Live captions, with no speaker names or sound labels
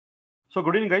So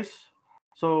good evening, guys.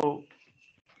 So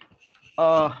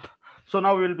uh, so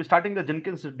now we will be starting the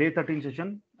Jenkins day 13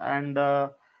 session, and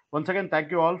once again, thank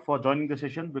you all for joining the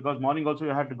session because morning also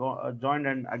you had to go join,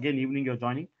 and again evening you're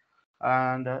joining,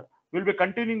 and we'll be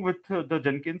continuing with the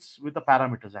Jenkins with the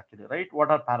parameters actually, right?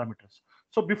 What are parameters?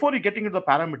 So before you getting into the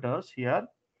parameters here,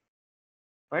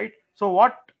 right? So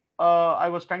what I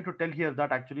was trying to tell here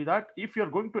that actually that if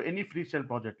you're going to any freestyle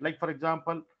project, like for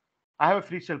example, I have a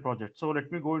freestyle project. So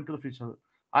let me go into the freestyle.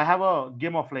 I have a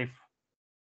game of life.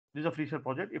 This is a freestyle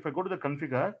project. If I go to the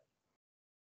configure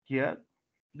here,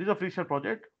 this is a freestyle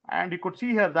project, and you could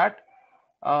see here that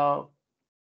uh,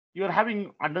 you're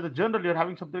having under the general, you're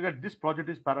having something like this project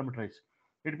is parameterized.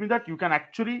 It means that you can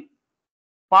actually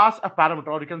pass a parameter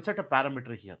or you can set a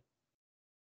parameter here.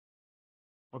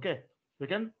 Okay, you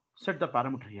can set the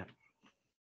parameter here.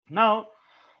 Now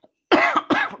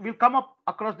we'll come up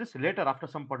across this later after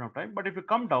some point of time. But if you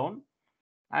come down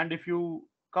and if you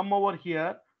come over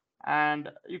here, and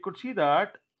you could see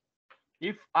that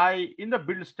if I in the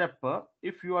build step,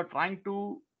 if you are trying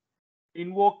to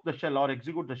invoke the shell or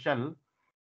execute the shell,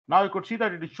 now you could see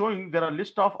that it is showing there are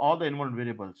list of all the environment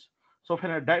variables. So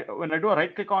when I do a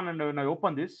right click on and when I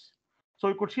open this, so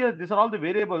you could see that these are all the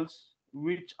variables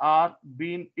which are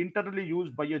being internally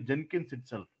used by your Jenkins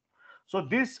itself. So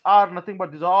these are nothing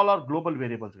but these all are global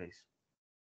variables, guys.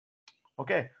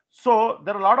 Okay, so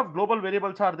there are a lot of global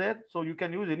variables are there, so you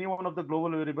can use any one of the global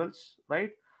variables,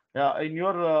 right? In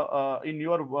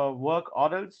your work,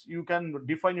 or else you can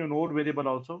define your node variable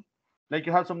also, like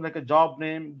you have some like a job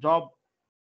name, job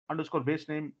underscore base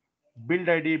name, build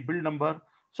id, build number.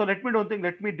 So let me do one thing,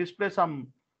 let me display some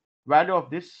value of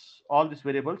this all these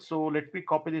variables. So let me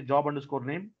copy the job underscore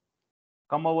name,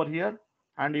 come over here,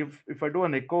 and if I do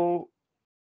an echo,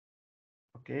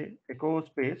 okay, echo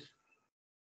space,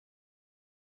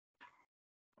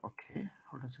 okay,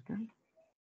 hold on a second.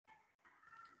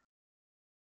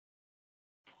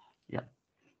 Yeah,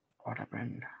 what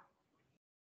happened?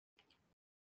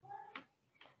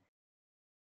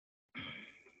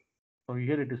 So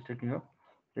here it is taking up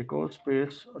echo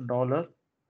space dollar.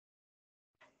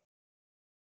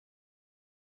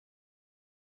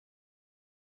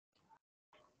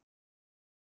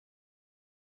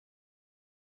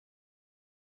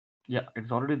 Yeah,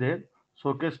 it's already there. So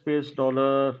okay, space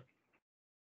dollar.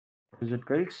 Is it,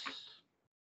 guys?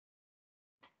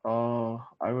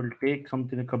 I will take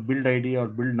something like a build ID or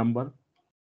build number.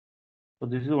 So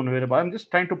this is one variable. I'm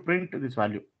just trying to print this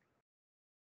value.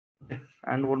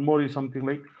 And one more is something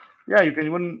like, yeah, you can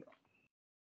even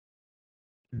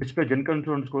display Jenkins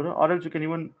underscore, or else you can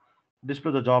even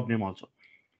display the job name also.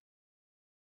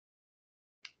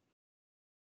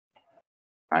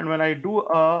 And when I do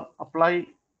apply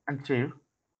and save,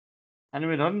 and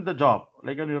we run the job,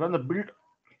 like when you run the build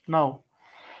now,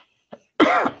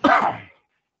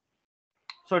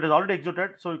 so it is already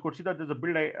executed. So you could see that there's a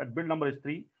build number is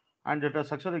 3, and it has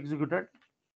successfully executed.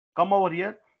 Come over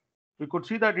here, we could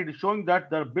see that it is showing that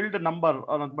the build number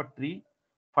or number 3,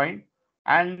 fine,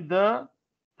 and the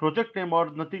project name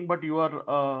or nothing but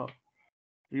your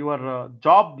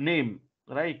job name,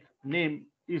 right? Name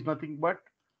is nothing but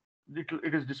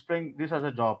it is displaying this as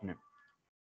a job name,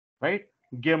 right?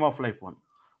 Game of life one.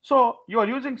 So you are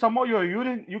using somehow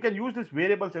you can use these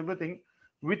variables everything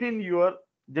within your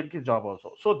Jenkins job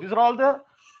also. So these are all the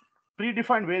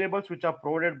predefined variables which are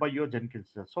provided by your Jenkins.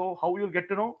 So how you'll get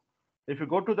to know? If you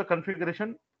go to the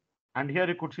configuration, and here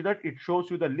you could see that it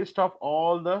shows you the list of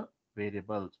all the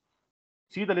variables.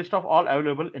 See the list of all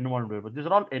available environment variables. These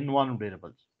are all environment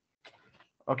variables.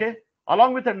 Okay.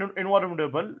 Along with an environment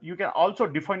variable, you can also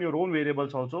define your own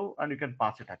variables also, and you can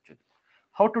pass it actually.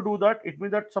 How to do that? It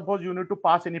means that suppose you need to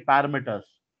pass any parameters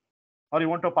or you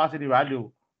want to pass any value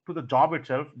to the job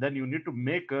itself, then you need to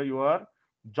make your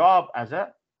job as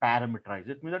a parameterized.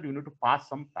 It means that you need to pass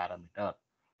some parameter.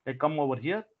 They come over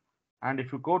here, and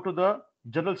if you go to the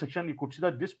general section, you could see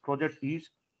that this project is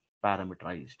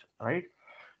parameterized, right?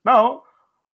 Now,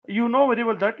 you know very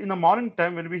well that in the morning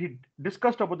time when we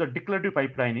discussed about the declarative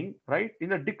pipelining, right? In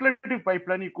the declarative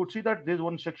pipeline, you could see that there's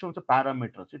one section of the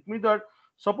parameters. It means that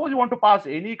suppose you want to pass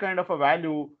any kind of a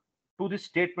value to this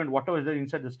statement, whatever is there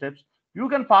inside the steps, you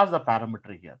can pass the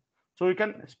parameter here. So you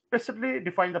can specifically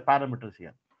define the parameters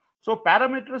here. So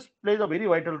parameters plays a very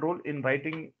vital role in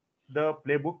writing the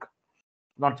playbook,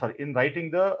 not sorry, in writing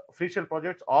the freestyle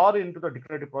projects or into the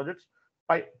declarative projects.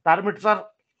 Parameters are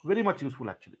very much useful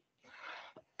actually.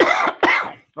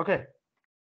 Okay,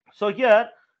 so here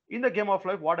in the game of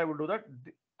life, what I will do that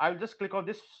I'll just click on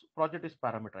this project is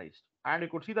parameterized, and you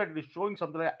could see that it is showing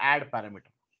something like add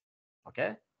parameter.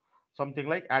 Okay, something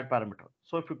like add parameter.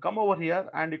 So if you come over here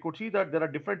and you could see that there are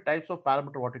different types of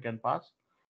parameter what you can pass: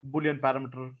 boolean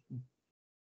parameter,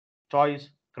 choice,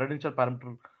 credential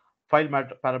parameter,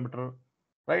 parameter,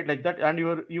 right, like that. And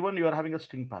you are having a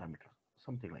string parameter,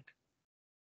 something like,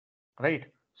 right.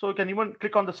 So you can even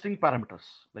click on the string parameters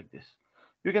like this.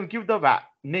 You can give the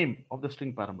name of the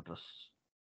string parameters.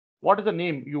 What is the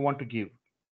name you want to give?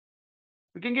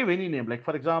 You can give any name. Like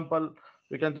for example,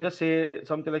 you can just say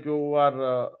something like you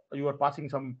are passing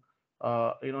some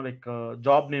like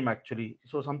job name actually.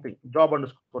 So something job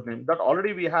underscore name that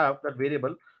already we have that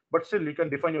variable, but still you can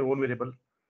define your own variable,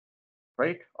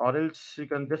 right? Or else you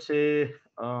can just say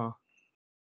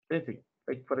anything.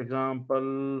 Like for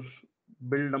example,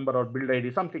 build number or build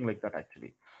ID, something like that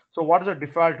actually. So what is the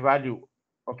default value?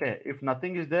 Okay, if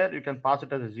nothing is there, you can pass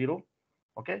it as a zero.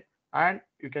 Okay, and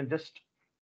you can just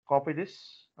copy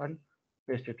this and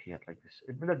paste it here like this.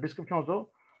 In the description also,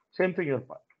 same thing you're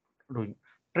doing.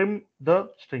 Trim the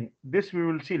string. This we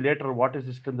will see later. What is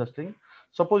this trim the string?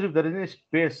 Suppose if there is any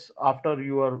space after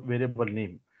your variable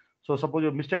name. So suppose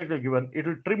your mistakenly given, it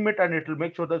will trim it and it will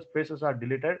make sure the spaces are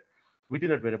deleted within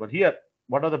that variable. Here,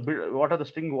 what are the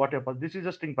string whatever? This is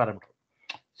a string parameter.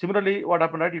 Similarly, what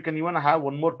happened, right? You can even have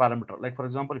one more parameter. Like for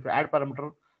example, if you add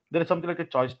parameter, there is something like a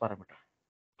choice parameter.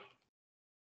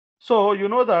 So you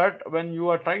know that when you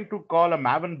are trying to call a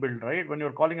Maven build, right? When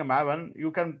you're calling a Maven, you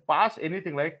can pass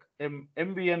anything like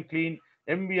MVN clean,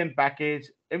 MVN package,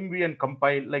 MVN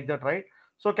compile, like that, right?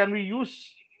 So can we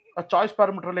use a choice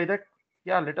parameter like that?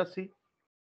 Yeah, let us see,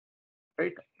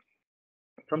 right?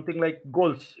 Something like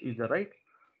goals is there, right?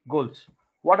 Goals.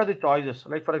 What are the choices?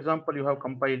 Like for example, you have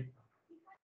compile,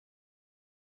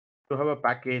 you have a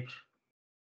package,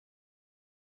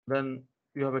 then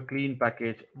you have a clean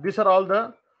package. These are all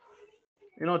the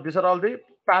these are all the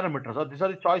parameters, or these are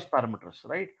the choice parameters,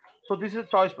 right? So this is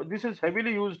choice, this is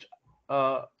heavily used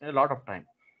a lot of time.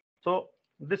 So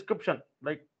description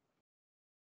like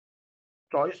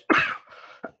choice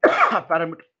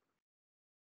parameter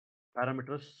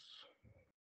parameters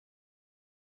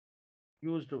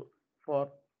used for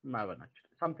Maven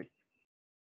actually, something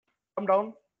come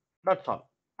down, that's all.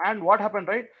 And what happened,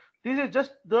 right? This is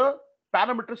just the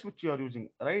parameters which you are using,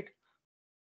 right?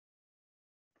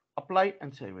 Apply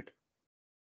and save it.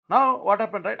 Now what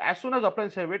happened, right? As soon as apply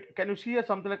and save it, can you see here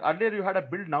something like earlier you had a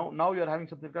build, now you're having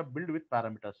something like a build with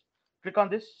parameters. Click on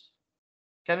this.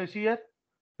 Can you see here?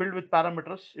 Build with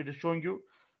parameters. It is showing you.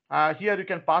 Here you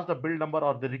can pass the build number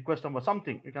or the request number,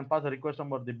 something. You can pass the request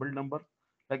number, the build number,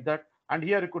 like that. And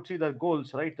here you could see the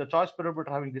goals, right? The choice parameter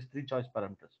having these three choice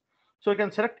parameters. So you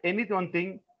can select any one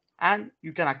thing and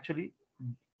you can actually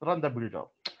run the build job.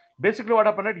 Basically, what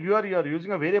happened, right? You are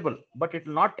using a variable, but it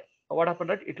will not. What happened,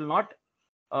 right? It will not.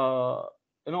 Uh,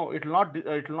 it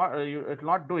will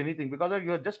not do anything because you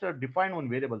have just defined one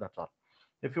variable. That's all.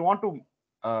 If you want to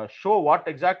show what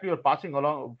exactly you're passing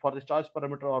along for this choice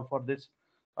parameter or for this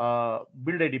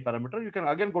build ID parameter, you can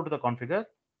again go to the configure,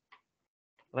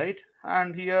 right?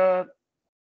 And here,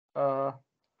 uh,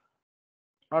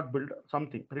 not build,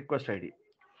 something request ID,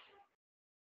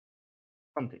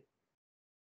 something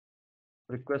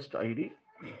request ID.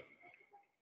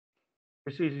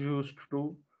 This is used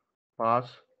to pass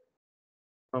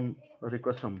some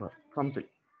request number, something,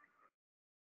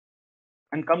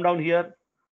 and come down here.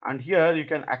 And here you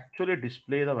can actually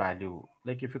display the value.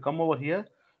 Like if you come over here,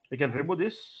 you can remove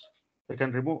this. You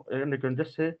can remove and you can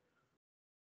just say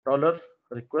dollar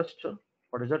request.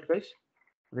 What is that, guys?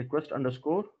 Request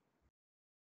underscore.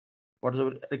 What is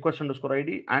the request underscore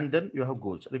ID? And then you have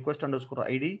goals. Request underscore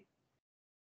ID.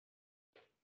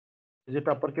 Is it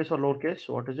uppercase or lowercase?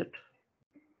 What is it?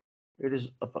 It is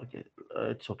uppercase.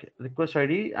 It's okay. Request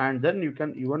ID, and then you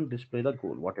can even display the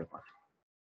goal, whatever.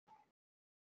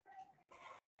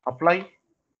 Apply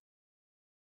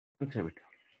and save it.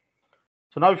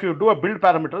 So now if you do a build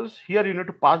parameters, here you need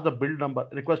to pass the build number,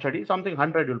 request ID, something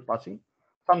 100 you're passing,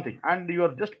 something, and you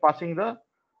are just passing the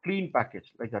clean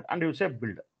package like that, and you say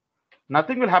build.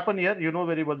 Nothing will happen here. You know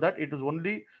very well that it is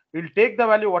only, will take the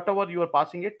value whatever you are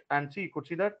passing it, and see, you could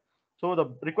see that. So the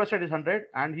request ID is 100,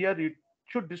 and here you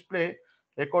should display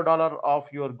echo dollar of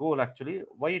your goal actually.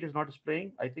 Why it is not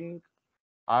displaying? I think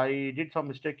I did some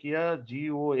mistake here.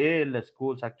 GOALS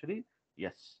goals actually.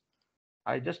 Yes,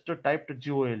 I just typed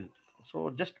GOL. So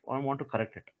just I want to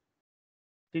correct it.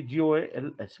 See,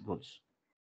 GOALS goals.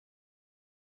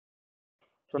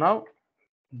 So now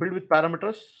build with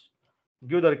parameters.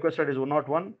 Give the request ID is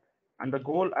 101 and the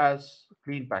goal as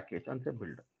clean package and say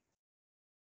build.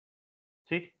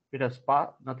 See, it has spa.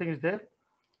 Nothing is there.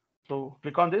 So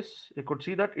click on this. You could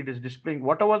see that it is displaying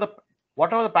whatever the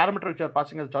parameter which you are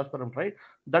passing as choice parameter, right?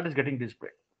 That is getting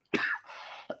displayed.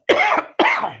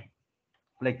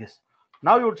 like this.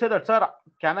 Now you would say that, sir,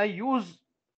 can I use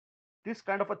this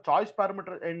kind of a choice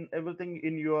parameter in everything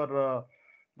in your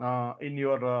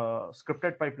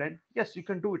scripted pipeline? Yes, you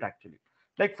can do it actually.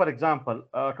 Like for example,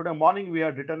 today morning we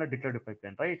had written a declarative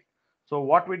pipeline, right? So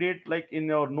what we did, like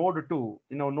in our node 2,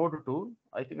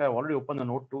 I think I've already opened the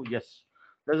node 2. Yes,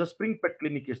 there's a Spring Pet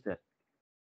Clinic is there.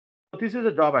 So this is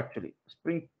a job actually,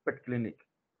 Spring Pet Clinic.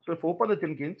 So if you open the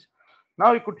Jenkins,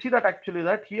 now you could see that actually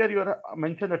that here you are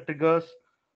mentioned the triggers,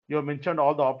 you have mentioned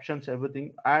all the options,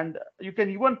 everything, and you can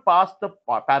even pass the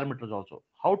parameters also.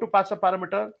 How to pass a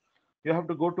parameter? You have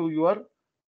to go to your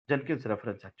Jenkins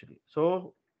reference actually.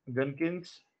 So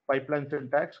Jenkins pipeline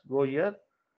syntax, go here,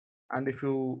 and if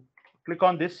you click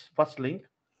on this first link,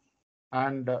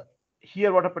 and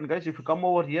here what happened, guys? If you come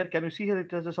over here, can you see here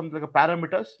it has something like a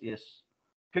parameters? Yes.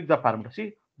 Click the parameter.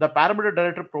 See, the parameter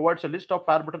directory provides a list of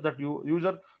parameters that you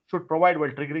user should provide while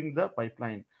triggering the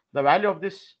pipeline. The value of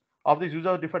this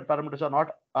user different parameters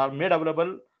are made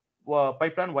available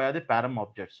pipeline via the param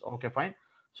objects. Okay, fine.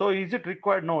 So is it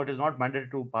required? No, it is not mandatory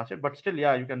to pass it, but still,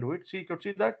 yeah, you can do it. See, you could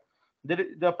see that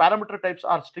the parameter types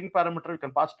are string parameter. You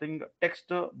can pass string, text,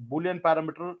 boolean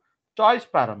parameter, choice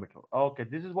parameter. Okay,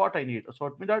 this is what I need. So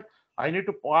it means that I need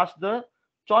to pass the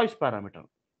choice parameter.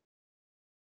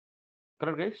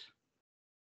 Correct, guys?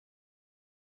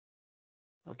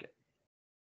 Okay.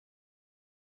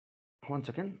 One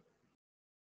second.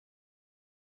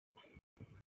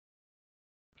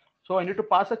 So I need to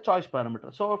pass a choice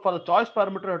parameter. So for the choice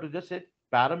parameter, I have to just say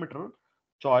parameter,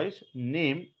 choice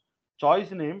name,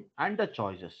 and the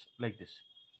choices like this.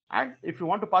 And if you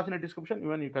want to pass in a description,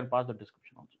 even you can pass the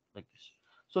description also like this.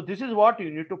 So this is what you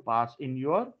need to pass in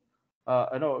your,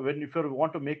 when if you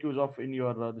want to make use of in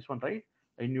your this one, right?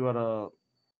 In your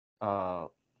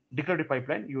declarative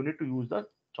pipeline, you need to use the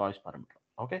choice parameter.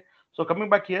 Okay. So coming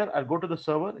back here, I'll go to the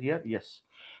server here. Yes.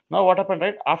 Now what happened,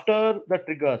 right? After the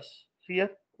triggers, see here,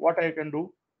 what I can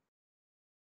do.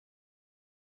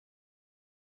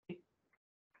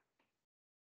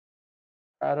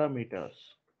 Parameters.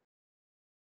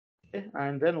 Okay.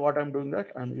 And then what I'm doing that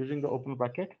I'm using the open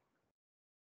bracket.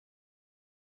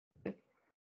 Okay.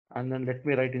 And then let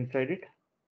me write inside it.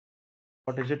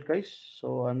 What is it, guys?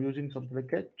 So I'm using something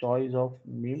like a choice of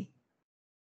name.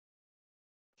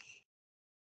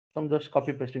 So I'm just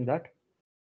copy pasting that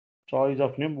choice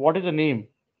of name. What is the name?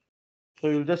 So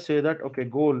you'll just say that, okay,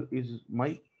 goal is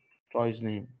my choice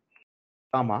name,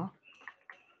 comma,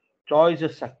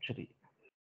 choices actually.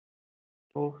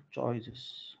 So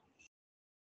choices.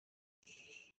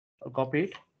 I'll copy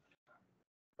it.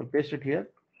 I'll paste it here.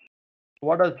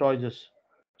 What are choices?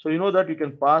 So you know that you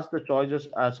can pass the choices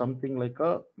as something like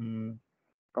a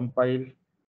compile,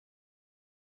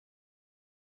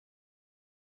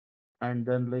 and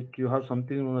then like you have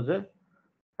something known as a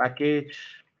package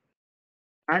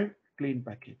and clean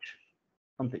package,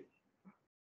 something.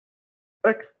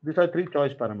 Right? These are three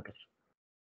choice parameters.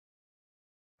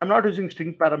 I'm not using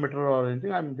string parameter or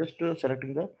anything. I'm just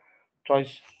selecting the choice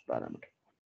parameter,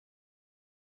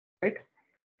 right?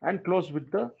 And close with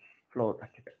the floor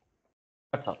bracket.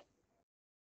 That's all.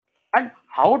 And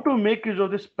how to make use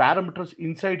of these parameters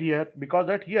inside here? Because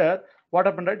that here, what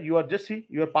happened, right? You are just see,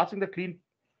 you are passing the clean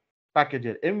package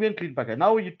here, MVN clean package.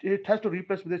 Now it has to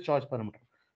replace with the choice parameter.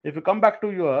 If you come back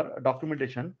to your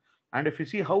documentation, and if you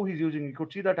see how he's using, you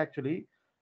could see that actually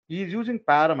he is using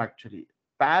param actually.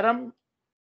 Param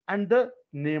and the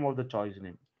name of the choice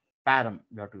name. Param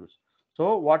you have to use.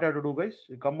 So what I have to do, guys,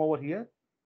 you come over here.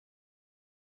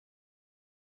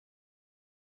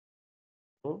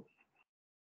 So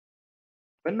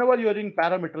whenever you are in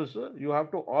parameters, you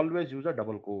have to always use a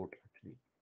double quote actually.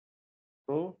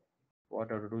 So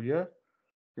what I have to do here?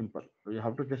 Simple. So you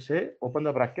have to just say open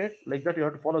the bracket like that. You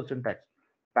have to follow the syntax.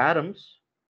 Params.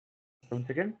 One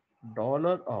second.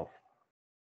 Dollar of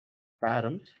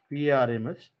params.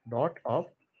 PRMS dot of.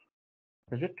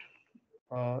 Is it?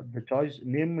 The choice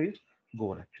name is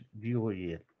goal actually.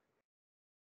 GOEL.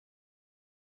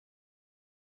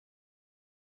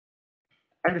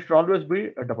 And it should always be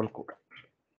a double quote.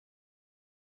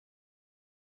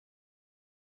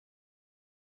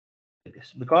 Like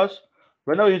this. Because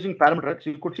when I was using parameters,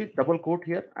 you could see double quote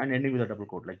here and ending with a double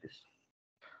quote like this.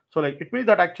 So like it means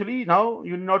that actually now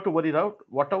you need not to worry about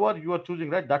whatever you are choosing,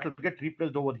 right? That will get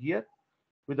replaced over here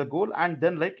with a goal, and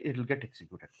then like it will get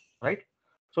executed, right?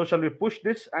 So shall we push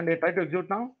this and I try to execute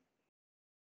now?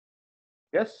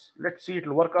 Yes, let's see it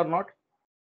will work or not.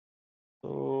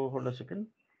 So hold a second.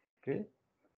 Okay,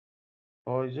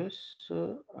 choices,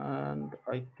 and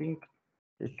I think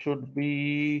it should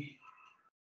be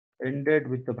ended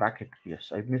with the bracket.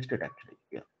 Yes, I missed it actually.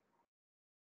 Yeah.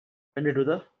 Send it to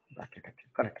the bracket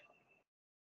actually. Correct.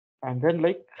 And then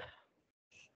like,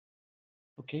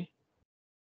 okay,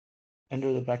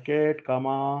 enter the bracket,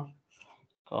 comma,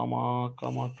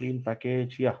 clean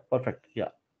package. Yeah, perfect. Yeah.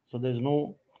 So there's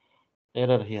no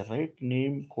error here, right?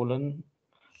 Name, colon,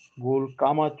 goal,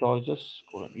 comma, choices,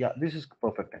 colon. Yeah, this is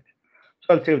perfect actually.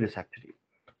 So I'll save this actually.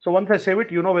 So once I save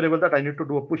it, you know very well that I need to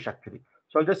do a push actually.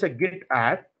 So I'll just say git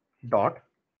add dot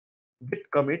git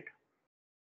commit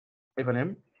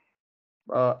name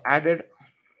added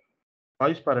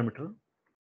choice parameter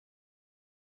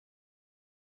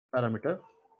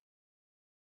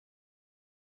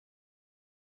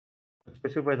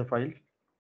specify the file,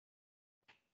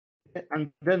 okay,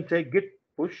 and then say git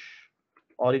push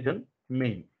origin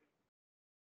main.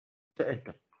 Say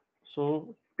enter.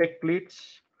 So tech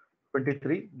leads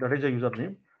 23, that is a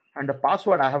username, and the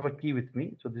password I have a key with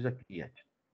me. So this is a key actually.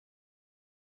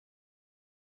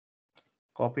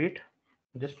 Copy it,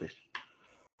 just paste.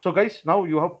 So guys, now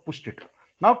you have pushed it.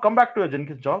 Now come back to your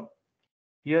Jenkins job.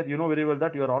 Here you know very well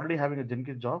that you are already having a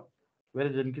Jenkins job. Where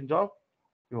is Jenkins job?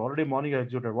 You already morning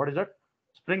executed. What is that?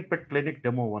 Spring Pet Clinic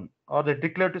Demo 1 or the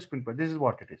declarative Spring Pet. This is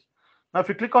what it is. Now if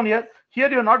you click on here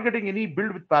you're not getting any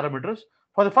build with parameters.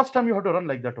 For the first time you have to run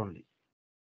like that only.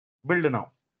 Build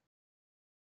now.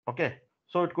 Okay.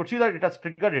 So it could see that it has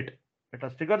triggered it. It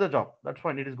has triggered the job. That's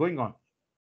fine. It is going on.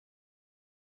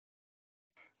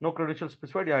 No credentials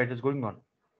specified. Yeah, it is going on.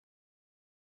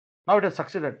 Now it has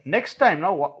succeeded. Next time,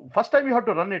 now first time you have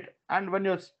to run it, and when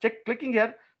you're clicking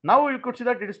here, now you could see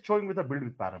that it is showing with a build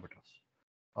with parameters.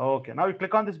 Okay, now you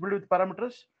click on this build with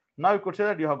parameters. Now you could say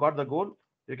that you have got the goal.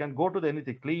 You can go to the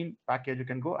anything clean package. You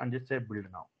can go and just say build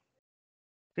now.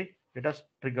 See, it has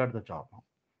triggered the job now.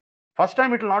 First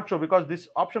time it will not show because this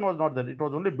option was not there. It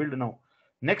was only build now.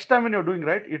 Next time when you're doing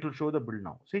right, it will show the build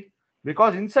now. See,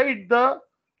 because inside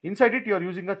it you are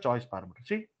using a choice parameter.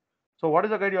 See, so what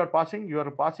is the guide you are passing? You are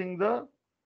passing the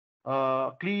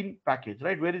clean package,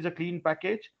 right? Where is a clean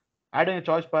package? Adding a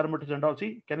choice parameters and all.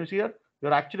 See, can you see here?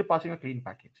 You're actually passing a clean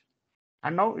package.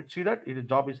 And now it see that its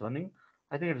job is running.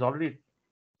 I think it's already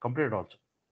completed also.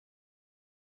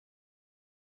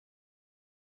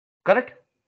 Correct?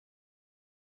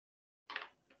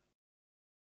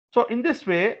 So in this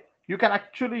way, you can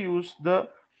actually use the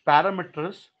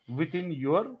parameters within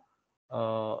your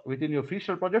free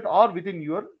shell project or within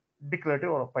your declarative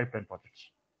or pipeline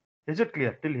projects. Is it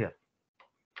clear till here?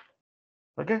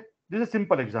 Okay, this is a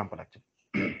simple example actually.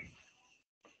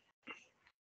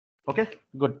 Okay,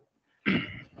 good.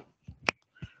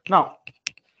 Now,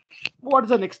 what is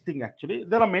the next thing actually?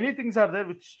 There are many things are there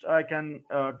which I can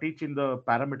teach in the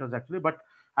parameters actually, but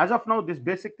as of now, this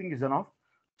basic thing is enough.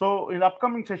 So in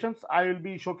upcoming sessions, I will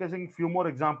be showcasing few more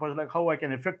examples like how I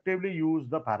can effectively use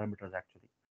the parameters actually.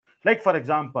 Like for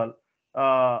example,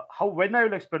 how when I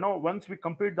will explain now once we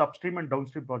complete the upstream and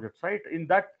downstream projects, right? In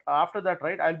that after that,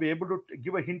 right, I'll be able to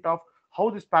give a hint of how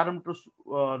this parameters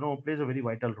plays a very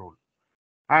vital role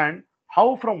and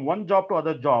how from one job to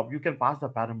other job you can pass the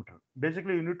parameter.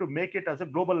 Basically you need to make it as a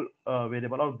global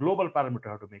variable or global parameter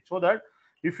how to make so that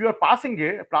if you are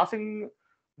passing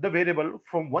the variable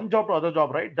from one job to other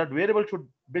job, right, that variable should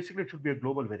be a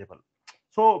global variable.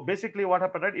 So basically what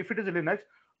happened, right, if it is Linux,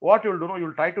 what you'll do now,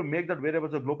 you'll try to make that variable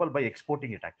as a global by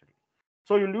exporting it actually.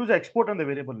 So you'll use export on the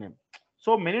variable name.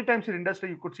 So many times in industry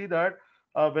you could see that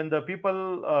when the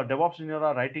people DevOps engineer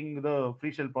are writing the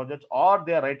free shell projects or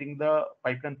they are writing the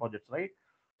pipeline projects, right?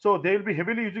 So they will be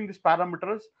heavily using these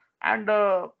parameters, and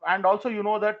also you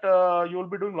know that you will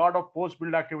be doing a lot of post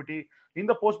build activity. In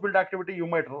the post build activity, you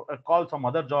might call some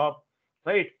other job,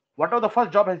 right? Whatever the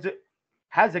first job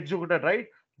has executed, right?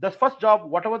 The first job,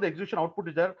 whatever the execution output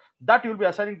is there, that you will be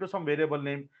assigning to some variable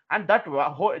name, and that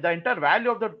the entire value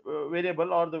of the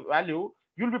variable or the value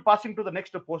you'll be passing to the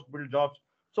next post build jobs.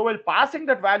 So while passing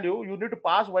that value, you need to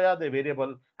pass via the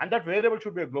variable, and that variable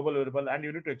should be a global variable, and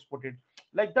you need to export it.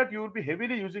 Like that, you will be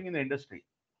heavily using in the industry.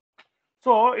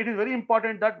 So it is very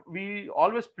important that we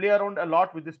always play around a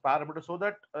lot with this parameter, so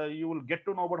that you will get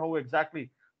to know about how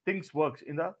exactly things works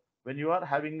in the when you are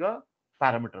having a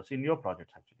parameters in your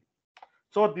projects actually.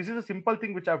 So this is a simple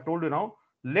thing which I've told you now.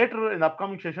 Later in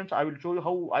upcoming sessions, I will show you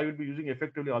how I will be using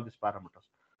effectively all these parameters.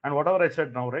 And whatever I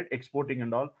said now, right, exporting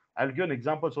and all, I'll give an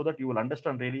example so that you will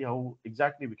understand really how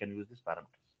exactly we can use these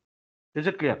parameters. Is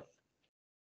it clear?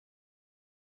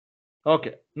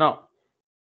 Okay. Now,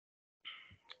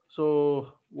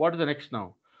 so what is the next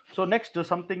now? So next,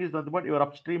 something is nothing but your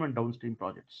upstream and downstream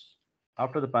projects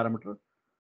after the parameter.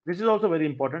 This is also very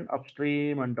important,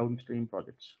 upstream and downstream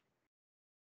projects.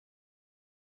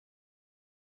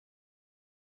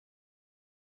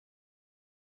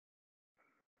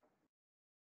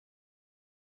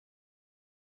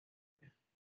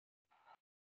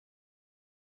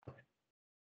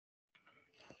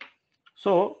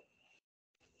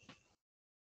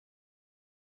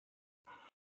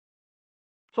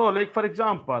 So like for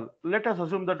example, let us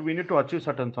assume that we need to achieve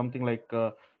certain something like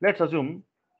let's assume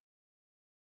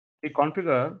we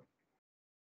configure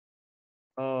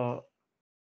uh,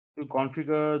 you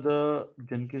configure the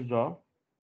Jenkins job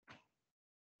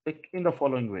like in the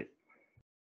following way,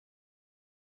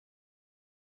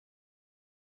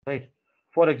 right?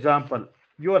 For example,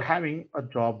 you are having a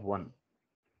job one,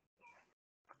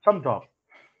 some job,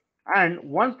 and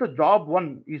once the job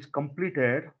one is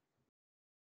completed,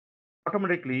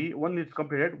 automatically one is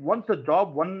completed. Once the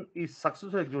job one is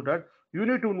successfully executed, you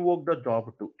need to invoke the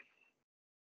job two.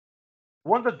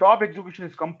 Once the job execution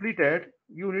is completed,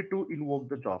 you need to invoke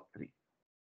the job three.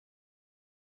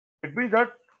 It means that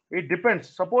it depends.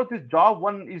 Suppose this job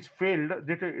one is failed,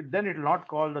 then it will not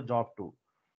call the job two.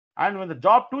 And when the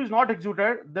job two is not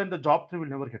executed, then the job three will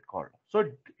never get called.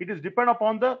 So it is depend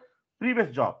upon the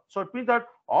previous job. So it means that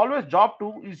always job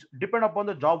two is depend upon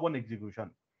the job one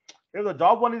execution. If the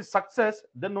job one is success,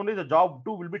 then only the job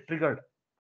two will be triggered.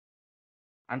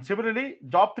 And similarly,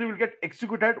 job three will get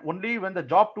executed only when the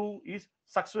job two is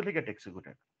successfully get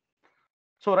executed.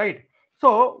 So right.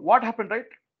 So what happened, right?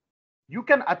 You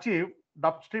can achieve the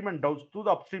upstream and down to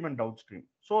the upstream and downstream.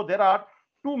 So there are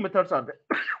two methods are there,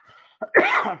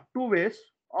 two ways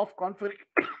of configuring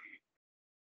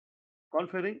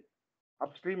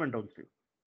upstream and downstream.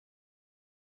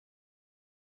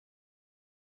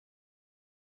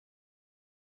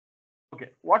 Okay,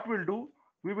 what we'll do,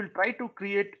 we will try to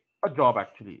create a job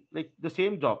actually, like the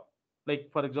same job. Like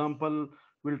for example,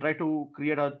 we'll try to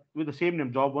create a with the same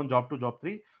name, job one, job two, job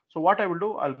three. So what I will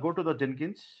do, I'll go to the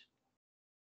Jenkins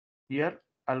here.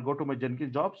 I'll go to my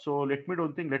Jenkins job. So let me do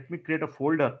one thing. Let me create a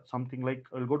folder, something like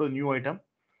I'll go to new item,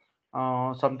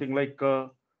 something like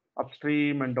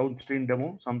upstream and downstream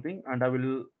demo, something, and I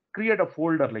will create a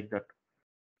folder like that.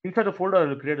 Inside the folder, I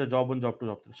will create a job one, job two,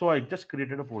 job three. So I just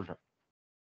created a folder.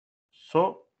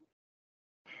 So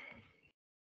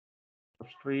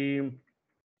upstream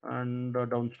and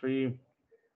downstream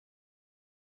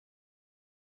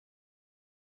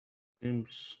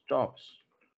jobs.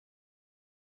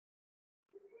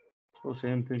 So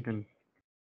same thing can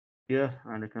here,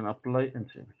 and I can apply and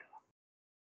save it.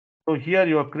 So here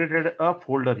you have created a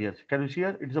folder here. Can you see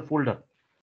here? It's a folder.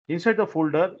 Inside the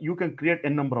folder, you can create a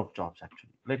number of jobs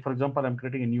actually. Like for example, I'm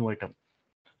creating a new item.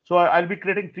 So I'll be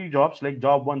creating three jobs like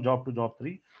job one, job two, job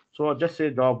three. So I'll just say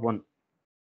job one,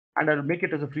 and I'll make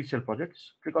it as a freestyle projects.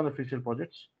 Click on the freestyle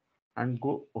projects and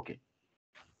go OK.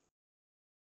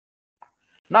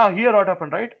 Now here what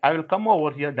happened, right? I will come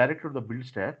over here direct to the build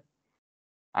step,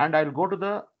 and I'll go to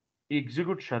the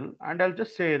execute shell, and I'll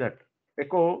just say that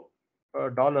echo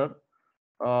dollar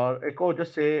echo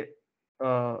just say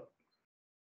uh,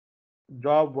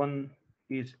 job one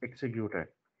is executed,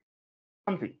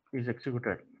 something is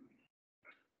executed,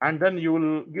 and then you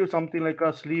will give something like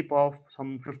a sleep of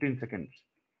some 15 seconds.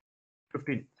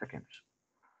 15 seconds.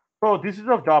 So this is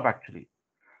a job actually.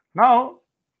 Now,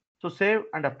 so save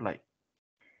and apply.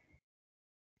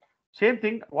 Same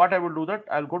thing. What I will do that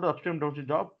I'll go to upstream downstream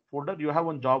job folder. You have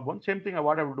one job one. Same thing.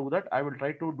 What I will do that I will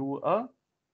try to do a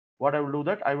what I will do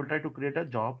that I will try to create a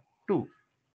job two.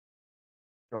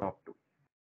 Job two.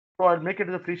 So I'll make it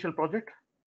as a free shell project.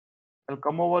 I'll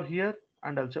come over here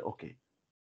and I'll say OK.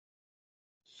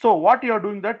 So what you are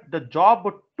doing that the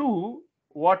job two,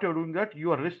 what you're doing that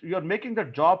you are making the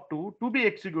job two to be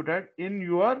executed in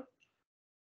your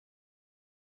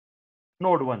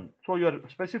node one. So you are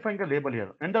specifying a label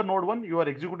here. Under node one, you are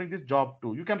executing this job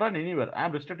two. You can run anywhere. I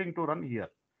am restricting to run here.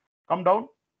 Come down.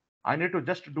 I need to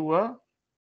just do a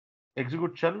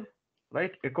execute shell,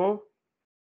 right? Echo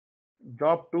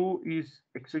job two is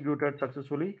executed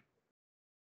successfully,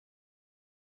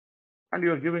 and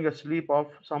you are giving a sleep of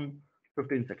some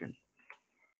 15 seconds.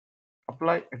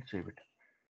 Apply and save it.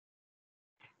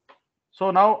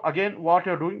 So now again, what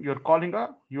you're doing, you are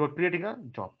creating a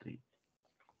job three.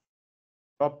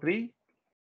 Job three,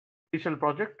 initial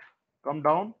project. Come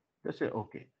down. Just say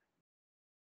OK.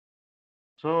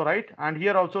 So right, and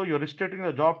here also you're restricting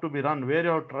the job to be run where you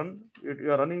have to run.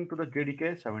 You are running to the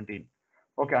JDK 17.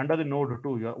 Okay, under the node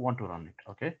 2 you want to run it.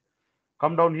 Okay,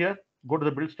 come down here, go to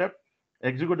the build step,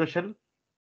 execute the shell,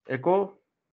 echo.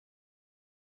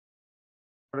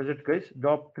 What is it, guys?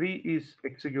 Job 3 is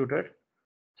executed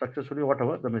successfully.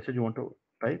 Whatever the message you want to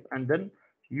type, and then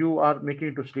you are making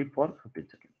it to sleep for 15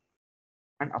 seconds,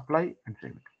 and apply and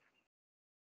save it.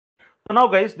 So now,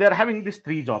 guys, they are having these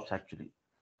three jobs actually.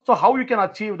 So how you can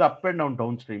achieve the up and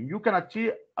downstream? You can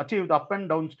achieve the up and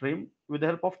downstream with the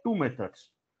help of two methods.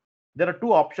 There are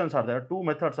two options are there, two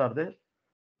methods are there.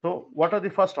 So what are the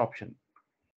first option?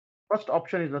 First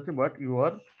option is nothing but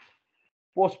your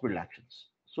post build actions.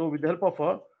 So with the help of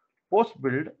a post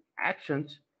build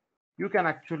actions, you can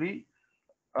actually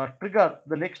trigger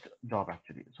the next job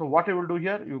actually. So what you will do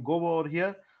here, you go over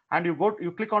here and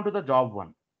you click onto the job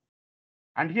one,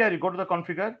 and here you go to the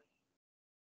configure.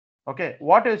 Okay,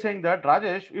 what is saying that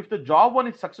Rajesh, if the job one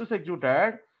is successfully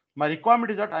executed, my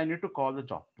requirement is that I need to call the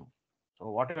job two. So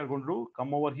what you are going to do,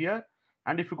 come over here,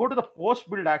 and if you go to the post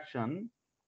build action,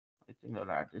 I think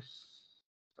I'll add this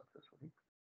successfully.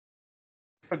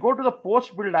 If I go to the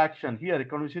post build action here, you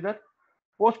can see that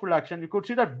post build action, you could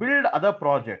see that build other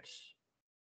projects.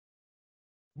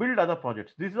 Build other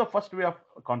projects. This is the first way of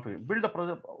configuring. Build the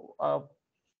project,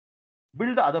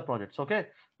 build the other projects. Okay.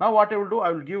 Now what I will do,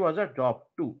 I will give as a job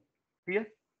two. Here,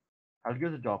 I'll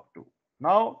give the job two.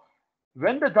 Now,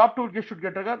 when the job two should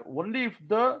get triggered, only if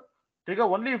the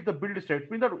build is set.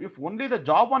 Means that if only the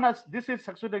job one has this is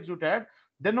successfully executed,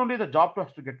 then only the job two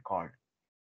has to get called.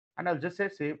 And I'll just say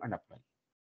save and apply.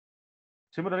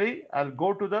 Similarly, I'll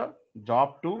go to the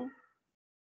job two.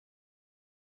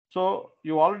 So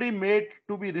you already made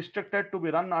to be restricted to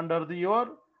be run under your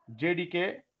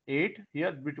JDK 8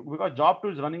 here, because job 2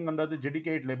 is running under the JDK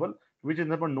 8 label, which is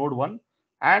number node 1.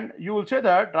 And you will say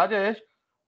that, Rajesh,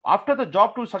 after the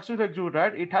job 2 successfully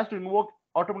executed, it has to invoke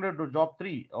automatically to job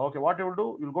 3. Okay, what you will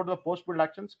do, you'll go to the post build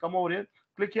actions, come over here,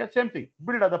 click here, same thing,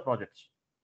 build other projects.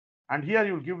 And here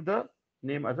you will give the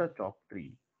name as a job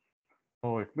 3.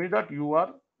 So it means that you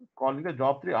are calling the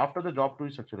job 3 after the job 2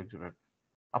 is successfully executed.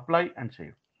 Apply and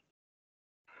save.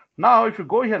 Now, if you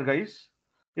go here, guys,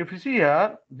 if you see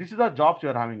here, this is the jobs you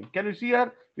are having. Can you see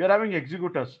here? You are having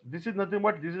executors. This is nothing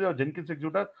but this is a Jenkins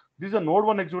executor. This is a node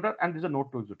 1 executor and this is a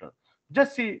node 2 executor.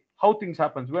 Just see how things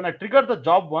happens. When I trigger the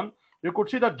job 1, you could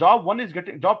see that job 2 is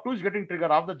getting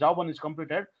triggered after the job 1 is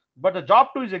completed, but the job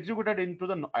 2 is executed into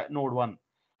the node 1.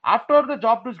 After the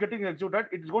job 2 is getting executed,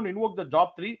 it is going to invoke the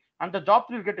job 3 and the job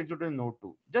 3 will get executed in node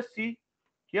 2. Just see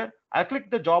here. I click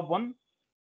the job 1.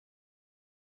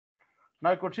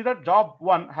 Now you could see that job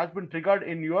 1 has been triggered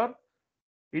in your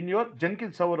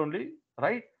Jenkins server only,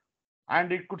 right?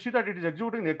 And it could see that it is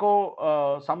executing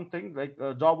echo something like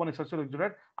job 1 is successfully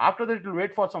executed. After that, it will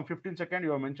wait for some 15 seconds.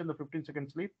 You have mentioned the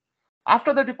 15-second sleep.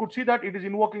 After that, you could see that it is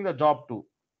invoking the job 2.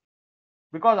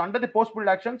 Because under the post build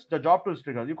actions, the job 2 is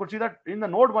triggered. You could see that in the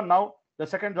node 1 now, the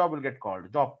second job will get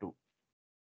called, job 2.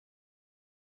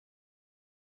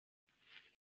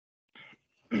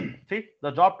 See,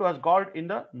 the job 2 has called in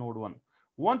the node 1.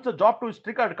 Once the job 2 is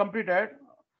triggered, completed,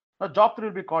 the job 3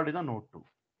 will be called in the node 2.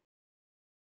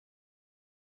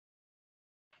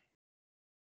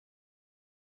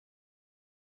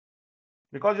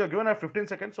 Because you're given a 15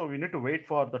 seconds, so we need to wait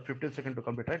for the 15 seconds to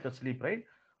complete, right? The sleep, right?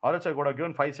 Or else I would have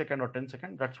given 5 seconds or 10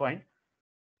 seconds, that's fine.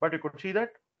 But you could see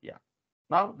that, yeah.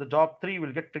 Now the job 3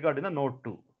 will get triggered in the node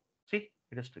 2. See,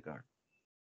 it is triggered.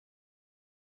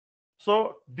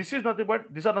 So this is nothing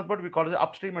but, these are nothing but we call it the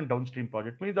upstream and downstream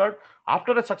project. Means that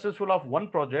after a successful of one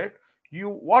project,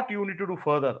 what you need to do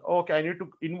further? Okay, I need to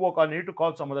invoke, I need to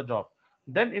call some other job.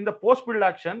 Then in the post build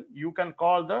action, you can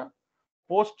call the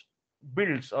post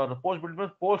builds or the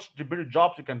post build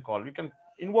jobs. You can call. You can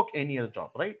invoke any other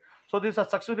job, right? So these are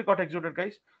successfully got executed,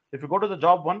 guys. If you go to the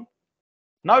job 1,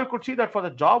 now you could see that for the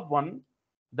job 1,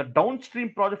 the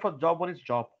downstream project for job 1 is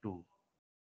job 2.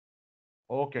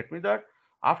 Okay, it means that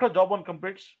after job 1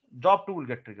 completes, job 2 will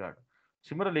get triggered.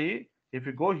 Similarly, if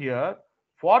you go here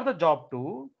for the job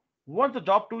 2, once the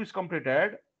job 2 is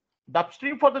completed, the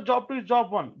upstream for the job 2 is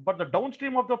job 1, but the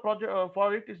downstream of the project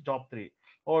for it is job 3.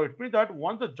 Oh, it means that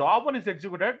once the job 1 is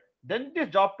executed, then this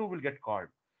job 2 will get called.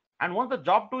 And once the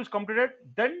job 2 is completed,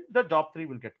 then the job 3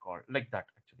 will get called, like that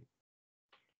actually.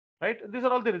 Right? These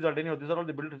are all the results. Anyway, these are all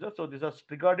the build results. So this has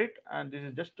triggered it, and this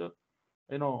is just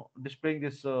displaying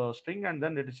this string, and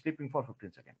then it is sleeping for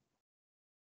 15 seconds,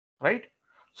 right?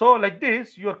 So like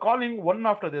this, you are calling one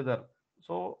after the other.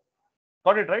 So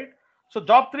got it, right? So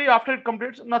job 3, after it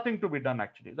completes, nothing to be done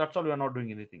actually. That's all. You are not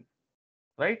doing anything,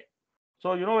 right?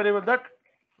 So you know very well that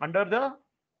under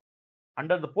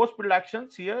the post build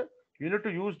actions here, you need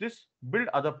to use this build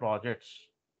other projects,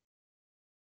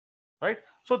 right?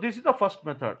 So this is the first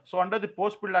method. So under the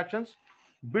post build actions,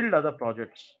 build other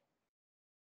projects.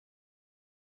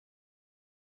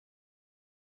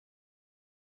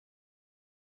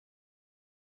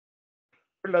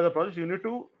 Build other projects, you need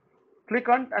to click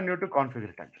on and you need to configure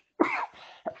it.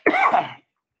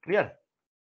 Clear?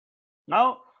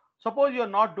 Now, suppose you are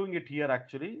not doing it here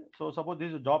actually. So suppose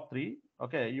this is job 3.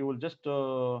 Okay, you will just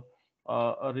here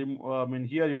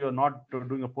you are not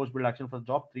doing a post build action for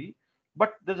job 3.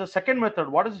 But there's a second method.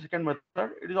 What is the second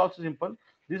method? It is also simple.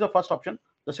 This is the first option.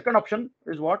 The second option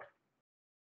is what?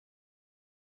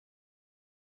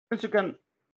 Yes, you can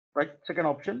write second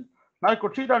option. Now you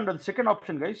could see that under the second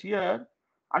option, guys, here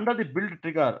under the build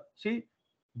trigger, see,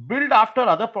 build after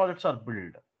other projects are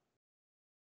built.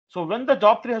 So when the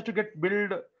job 3 has to get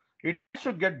build, it has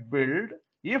to get build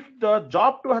if the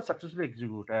job 2 has successfully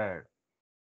executed,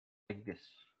 like this,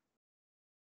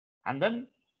 and then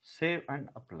save and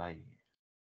apply.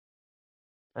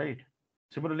 Right.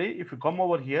 Similarly, if you come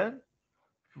over here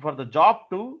for the job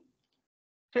 2,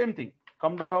 same thing.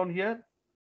 Come down here,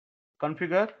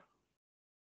 configure.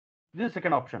 This is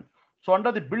second option. So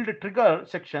under the build trigger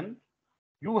section,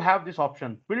 you have this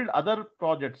option, build other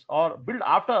projects or build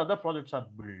after other projects are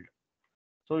built.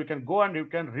 So you can go and you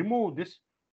can remove this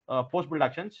post build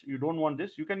actions. You don't want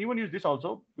this. You can even use this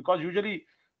also, because usually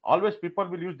always people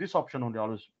will use this option only.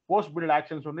 Always post build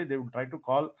actions only, they will try to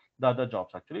call the other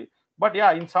jobs actually. But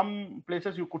yeah, in some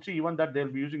places you could see even that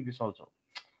they'll be using this also.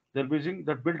 They'll be using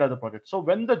that build other project. So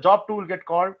when the job 2 will get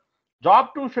called, job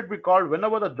 2 should be called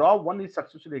whenever the job 1 is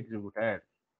successfully executed,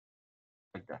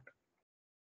 like that.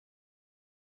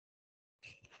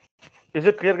 Is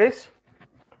it clear, guys?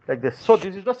 Like this. So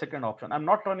this is the second option. I'm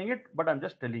not running it, but I'm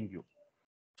just telling you.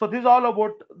 So this is all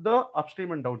about the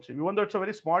upstream and downstream. Even though it's a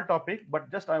very small topic,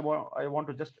 but just I want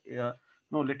to just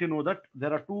let you know that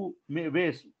there are two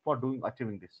ways for doing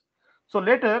achieving this. So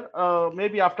later,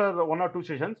 maybe after 1 or 2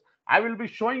 sessions, I will be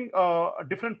showing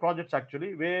different projects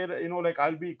actually, where like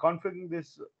I'll be configuring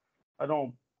this,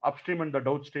 upstream and the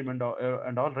downstream and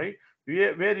all, right,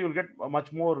 where you'll get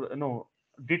much more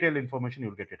detailed information.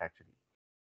 You'll get it actually.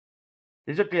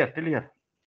 Is it clear till here?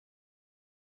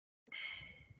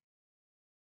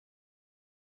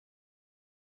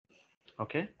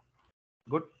 Okay,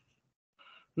 good.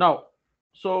 Now,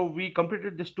 so we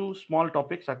completed these two small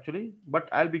topics actually, but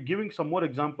I'll be giving some more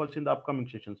examples in the upcoming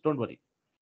sessions. Don't worry.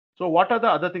 So what are the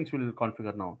other things we'll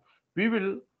configure now? We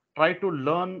will try to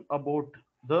learn about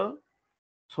the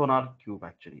SonarQube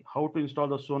actually, how to install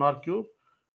the SonarQube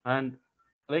and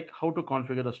like how to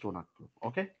configure the SonarQube.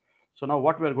 Okay. So now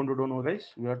what we are going to do now,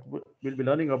 guys, we'll be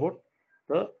learning about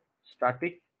the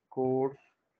static code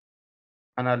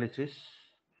analysis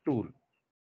tool.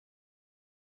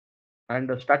 And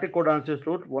the static code analysis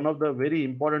tool, one of the very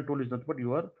important tool is nothing but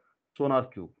your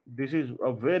SonarQube. This is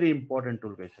a very important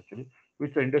tool, guys, actually,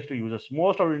 which the industry uses.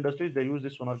 Most of the industries, they use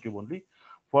this SonarQube only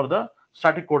for the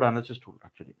static code analysis tool,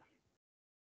 actually.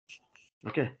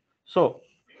 Okay. So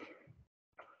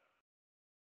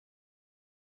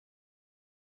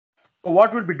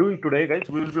what we'll be doing today, guys,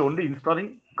 we will be only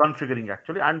installing, configuring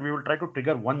actually, and we will try to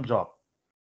trigger one job.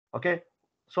 Okay.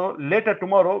 So later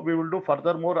tomorrow, we will do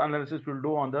further more analysis we'll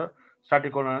do on the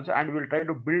static code analysis, and we'll try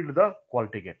to build the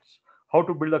quality gates. How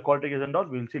to build the quality gates and all,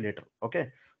 we'll see later.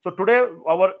 Okay. So today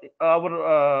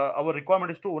our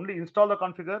requirement is to only install the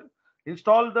configure,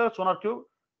 install the SonarQube,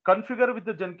 configure with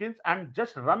the Jenkins, and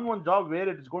just run one job where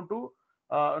it is going to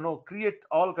create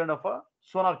all kind of a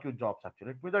SonarQube jobs.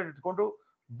 Actually, it means that it's going to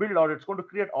build, or it's going to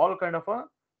create all kind of a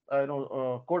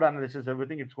code analysis,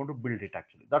 everything. It's going to build it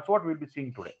actually. That's what we'll be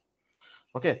seeing today.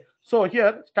 Okay, so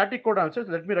here static code analysis.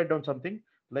 Let me write down something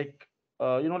like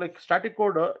like static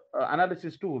code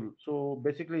analysis tool. So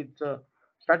basically, it's a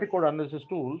static code analysis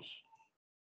tools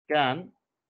can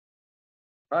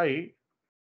try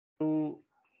to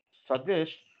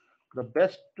suggest the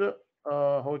best,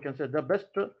 how we can say, the best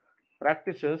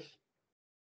practices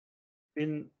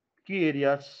in key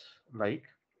areas like.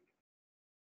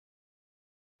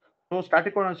 So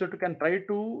static code analysis can try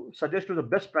to suggest to the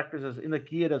best practices in the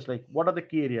key areas, like what are the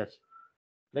key areas,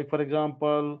 like for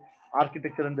example,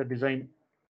 architecture and the design,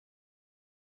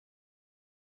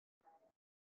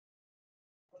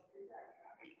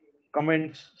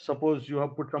 comments. Suppose you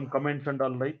have put some comments and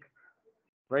all, like,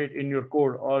 right, in your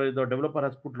code, or the developer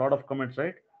has put a lot of comments,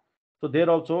 right? So there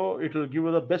also it will give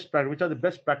you the best practice, which are the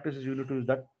best practices you need to use.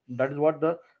 That is what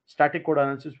the static code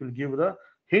analysis will give the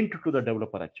hint to the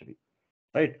developer actually,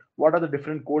 right? What are the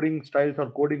different coding styles or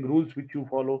coding rules which you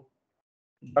follow?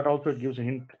 That also gives a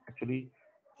hint actually.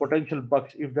 Potential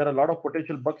bugs, if there are a lot of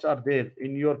potential bugs are there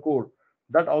in your code,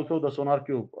 that also the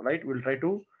SonarQube, right, will try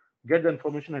to get the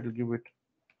information. It will give it.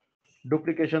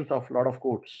 Duplications of a lot of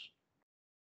codes,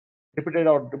 repeated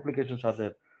or duplications are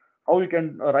there. How you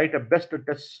can write a best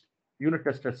test, unit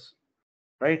tests,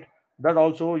 right? That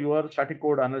also your static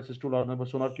code analysis tool or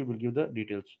SonarQube will give the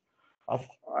details of.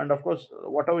 And of course,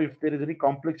 whatever, if there is any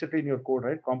complexity in your code,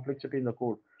 right, complexity in the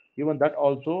code, even that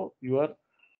also your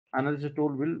analysis tool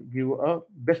will give a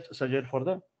best suggest for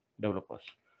the developers.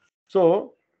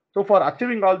 So for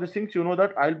achieving all these things,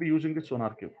 that I'll be using the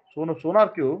SonarQube. So now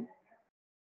SonarQube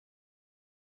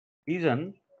is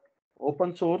an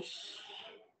open source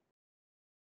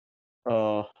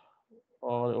uh,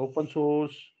 or open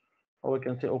source, or we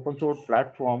can say open source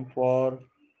platform for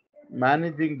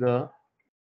managing the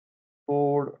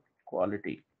code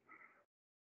quality.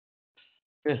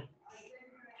 Okay.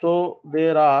 So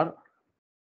there are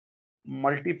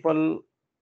multiple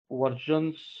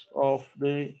versions of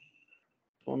the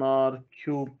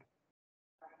SonarQube,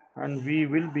 and we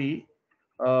will be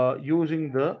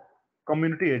using the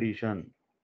community edition.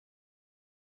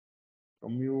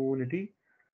 Community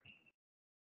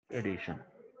edition.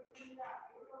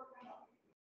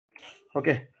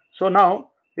 Okay. So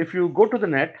now, if you go to the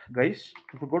net, guys,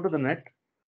 if you go to the net,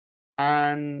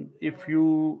 and if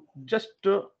you just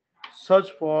search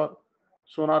for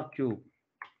SonarQube,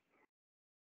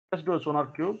 just do a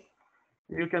SonarQube.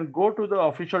 You can go to the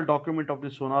official document of the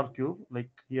SonarQube. Like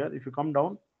here, if you come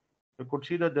down, you could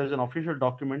see that there's an official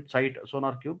document site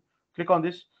SonarQube. Click on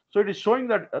this. So it is showing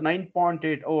that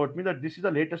 9.8. Oh, it means that this is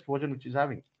the latest version which is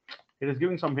having. It is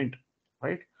giving some hint,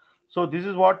 right? So this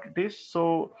is what it is.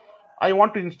 So I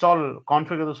want to install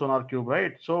configure the SonarQube,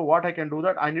 right? So what I can do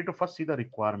that I need to first see the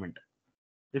requirement.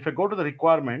 If I go to the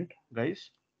requirement, guys,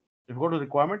 if you go to the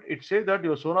requirement, it says that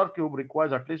your SonarQube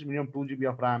requires at least minimum 2 GB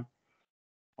of RAM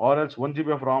or else 1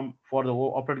 GB of RAM for the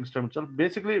operating system itself.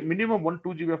 Basically, minimum 2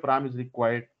 GB of RAM is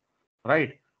required,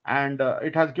 right? And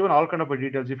it has given all kind of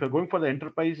details. If you're going for the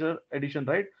enterprise edition,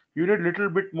 right, you need little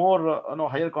bit more,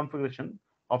 higher configuration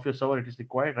of your server. It is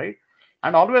required, right?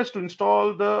 And always to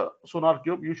install the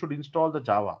SonarQube, you should install the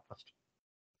Java first.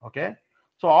 Okay.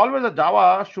 So always the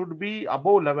Java should be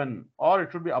above 11 or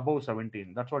it should be above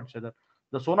 17. That's what it says. That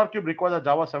the SonarQube requires a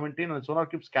Java 17 and the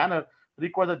SonarQube scanner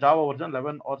requires a Java version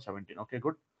 11 or 17. Okay,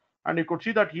 good. And you could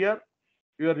see that here,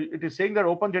 it is saying that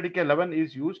OpenJDK 11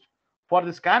 is used. For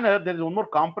the scanner, there is one more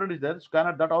component is there.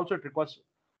 Scanner that also it requires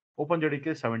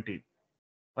OpenJDK 17,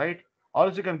 right? Or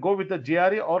else you can go with the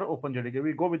GRE or OpenJDK.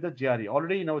 We go with the GRE.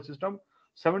 Already in our system,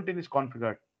 17 is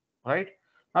configured, right?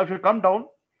 Now, if you come down,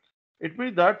 it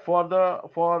means that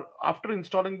for after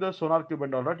installing the SonarQube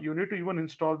and all that, you need to even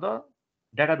install the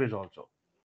database also.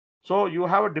 So you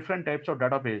have a different types of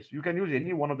database. You can use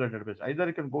any one of the database. Either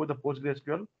you can go with the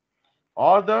PostgreSQL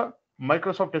or the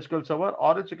Microsoft SQL Server,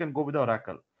 or else you can go with the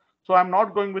Oracle. So I'm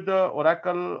not going with the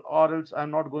Oracle, or else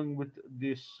I'm not going with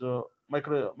this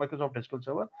Microsoft SQL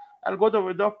Server. I'll go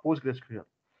with the PostgreSQL.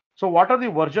 So what are the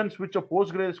versions which a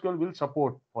PostgreSQL will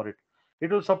support for it?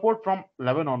 It will support from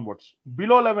 11 onwards.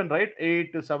 Below 11, right?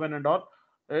 8, 7, and all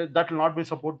that will not be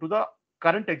support to the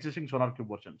current existing SonarQube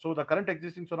version. So the current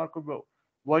existing SonarQube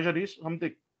version is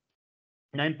something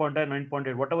 9.9,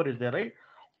 9.8, whatever is there, right?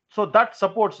 So that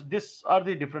supports, these are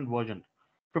the different versions: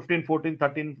 15, 14,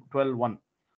 13, 12, 1.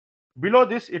 Below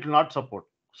this, it will not support.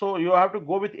 So you have to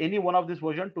go with any one of this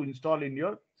version to install in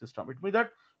your system. It means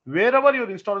that wherever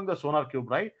you're installing the SonarQube,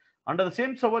 right, under the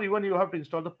same server, even you have to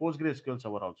install the PostgreSQL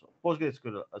server also,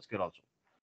 PostgreSQL skill also.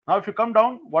 Now, if you come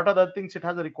down, what are the things it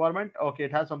has a requirement? Okay,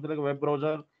 it has something like a web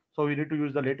browser, so we need to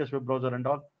use the latest web browser and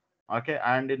all. Okay,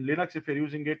 and in Linux, if you're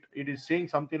using it, it is saying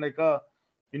something like a,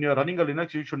 in your running a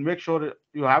Linux, you should make sure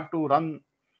you have to run,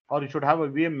 or you should have a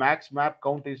VM max map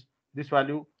count is this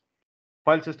value,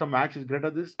 file system max is greater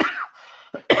this.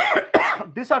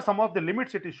 These are some of the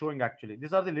limits it is showing actually.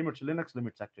 These are the limits, Linux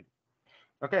limits actually.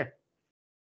 Okay.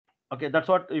 Okay, that's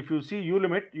what, if you see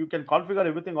ulimit, you can configure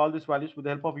everything, all these values with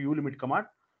the help of ulimit command.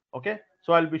 Okay,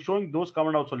 so I'll be showing those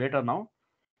command also later now.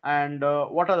 And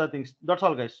what are the things? That's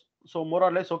all, guys. So more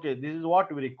or less, okay, this is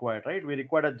what we required, right? We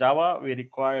required a Java, we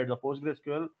required the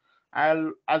PostgreSQL,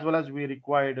 as well as we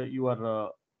required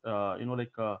your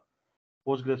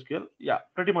PostgreSQL. Yeah,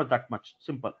 pretty much that much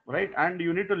simple, right? And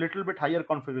you need a little bit higher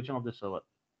configuration of the server.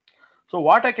 So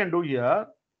what I can do here,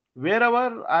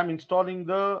 wherever I'm installing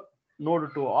the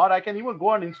Node 2, or I can even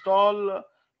go and install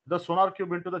the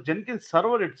SonarQube into the Jenkins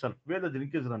server itself, where the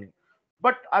Jenkins is running.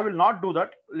 But I will not do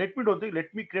that. Let me do this.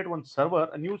 Let me create one server,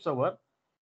 a new server.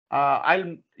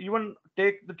 I'll even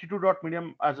take the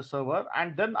t2.medium as a server,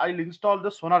 and then I'll install the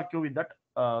SonarQube in that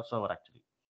server actually.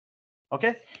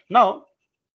 Okay. Now,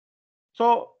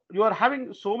 so you are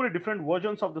having so many different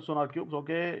versions of the SonarQubes.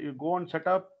 Okay, you go and set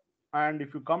up, and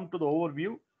if you come to the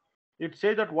overview, it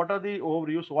says that what are the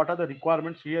overviews, what are the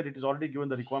requirements. Here it is already given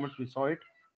the requirements, we saw it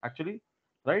actually,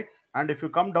 right? And if you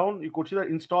come down, you could see that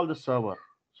install the server.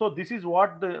 So this is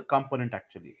what the component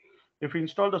actually. If you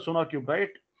install the SonarQube, right,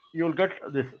 you'll get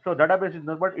this. So database is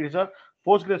not, but it is a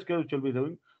PostgreSQL which will be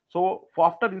doing. So for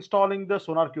after installing the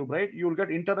SonarQube, right, you'll get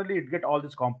internally it get all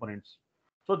these components.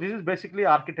 So this is basically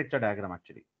architecture diagram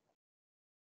actually,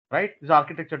 right? This is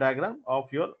architecture diagram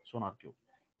of your SonarQube,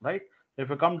 right? If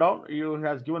you come down, you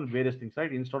has given various things,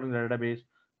 right? Installing the database.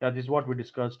 Yeah, this is what we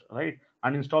discussed, right?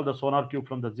 And install the SonarQube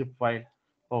from the zip file.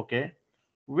 Okay.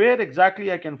 where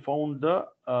exactly I can found the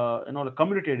the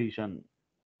community edition.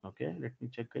 Okay, let me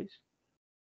check, guys.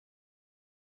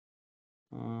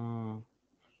 Uh,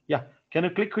 yeah, can you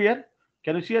click here?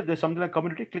 Can you see it? There's something like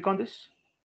community. Click on this.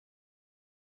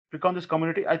 Click on this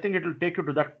community. I think it will take you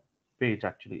to that page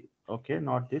actually. Okay,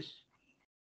 not this.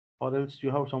 Or else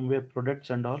you have somewhere products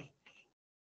and all.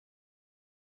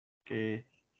 Okay.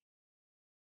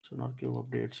 SonarQube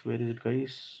updates. Where is it,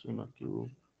 guys? SonarQube.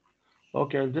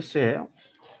 Okay, I'll just say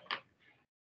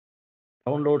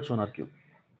download SonarQube.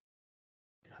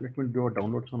 Let me do a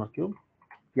download SonarQube.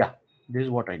 Yeah, this is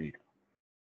what I need.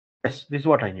 Yes, this is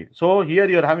what I need. So here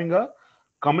you're having a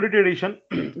community edition,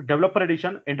 developer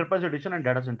edition, enterprise edition, and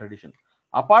data center edition.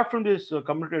 Apart from this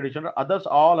community edition, others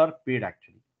all are paid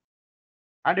actually.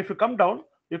 And if you come down,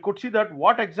 you could see that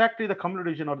what exactly the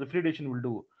community edition or the free edition will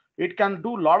do. It can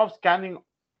do a lot of scanning.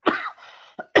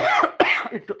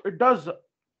 it does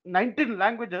 19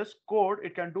 languages code.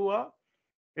 It can do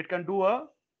a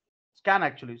scan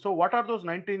actually. So what are those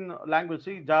 19 languages?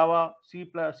 See, Java, C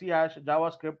hash,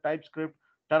 JavaScript, TypeScript,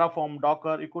 Terraform,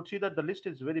 Docker. You could see that the list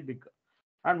is very big.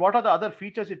 And what are the other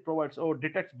features it provides? Oh,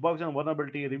 detects bugs and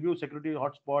vulnerability, review security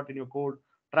hotspot in your code,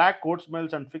 track code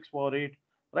smells and fix for it,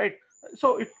 right?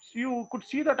 So it's, you could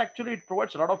see that actually it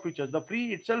provides a lot of features. The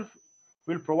free itself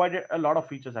will provide a lot of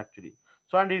features actually.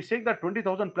 So, and he's saying that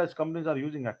 20,000 plus companies are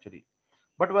using actually.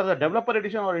 But whether developer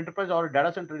edition or enterprise or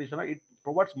data center edition, it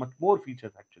provides much more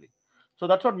features actually. So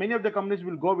that's what many of the companies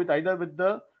will go with, either with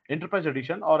the enterprise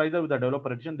edition or either with the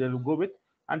developer edition. They will go with,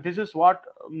 and this is what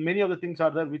many of the things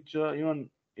are there, which even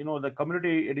the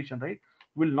community edition, right,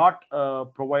 will not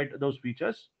provide those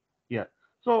features here.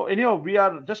 So anyhow, we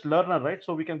are just learner, right?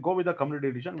 So we can go with the community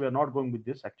edition. We are not going with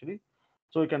this actually.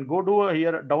 So you can go do a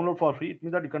here download for free. It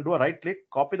means that you can do a right click,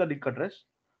 copy the link address,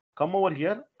 come over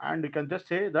here, and you can just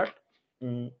say that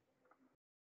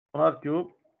SonarQube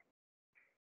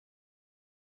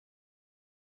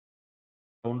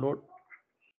download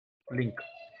link.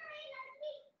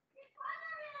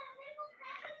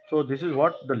 So this is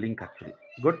what the link actually.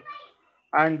 Good.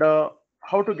 And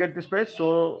how to get this page?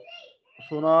 So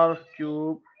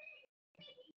SonarQube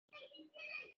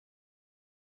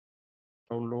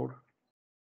download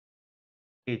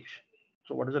page.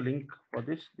 So what is the link for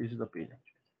this? This is the page actually.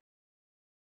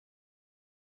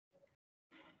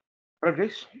 Right,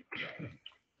 guys?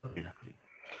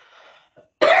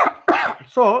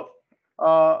 So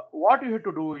what you have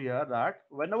to do here, that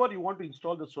whenever you want to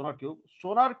install the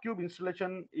SonarQube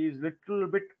installation is little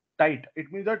bit tight.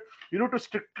 It means that you need to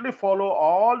strictly follow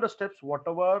all the steps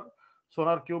whatever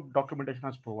SonarQube documentation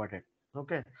has provided.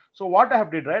 Okay. So what I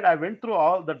have did, right? I went through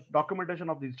all the documentation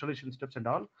of the installation steps and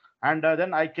all, and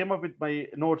then I came up with my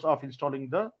notes of installing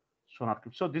the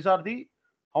SonarQube. So these are the,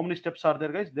 how many steps are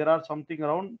there, guys? There are something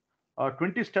around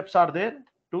 20 steps are there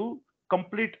to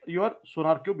complete your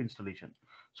SonarQube installation.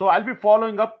 So I'll be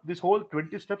following up this whole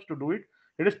 20 steps to do it.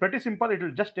 It is pretty simple. It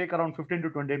will just take around 15 to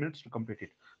 20 minutes to complete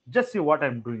it. Just see what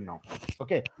I'm doing now.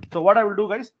 Okay. So what I will do,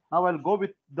 guys, now I'll go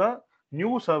with the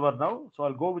new server now. So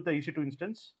I'll go with the EC2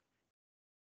 instance.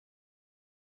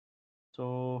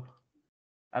 So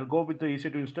I'll go with the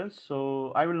EC2 instance.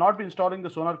 So I will not be installing the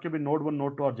SonarQube in Node 1,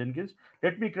 Node 2 or Jenkins.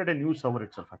 Let me create a new server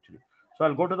itself actually. So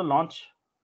I'll go to the launch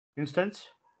instance.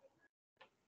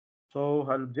 So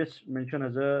I'll just mention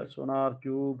as a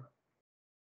SonarQube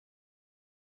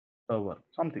server,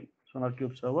 something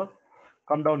SonarQube server.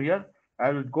 Come down here.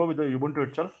 I will go with the Ubuntu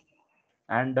itself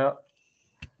and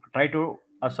try to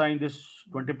assign this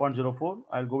 20.04.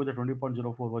 I'll go with the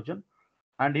 20.04 version.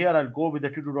 And here I'll go with the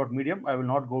T2.medium. I will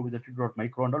not go with the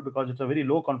T2.micro and all because it's a very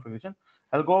low configuration.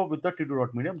 I'll go with the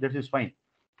T2.medium. This is fine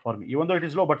for me. Even though it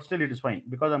is low, but still it is fine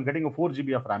because I'm getting a 4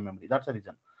 GB of RAM memory. That's the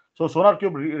reason. So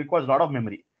SonarQube requires a lot of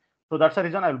memory. So that's the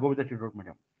reason I'll go with the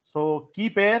T2.medium. So key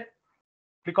pair,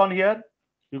 click on here.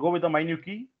 You go with the my new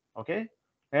key. Okay.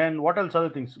 And what else other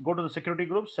things? Go to the security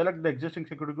group, select the existing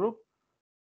security group.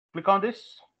 Click on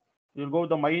this. You'll go with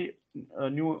the my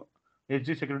new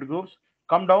HG security groups.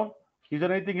 Come down. Is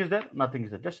there anything is there? Nothing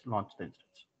is there. Just launch the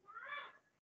instance.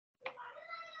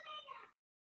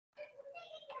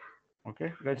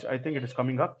 Okay, guys, I think it is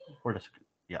coming up. Hold a second.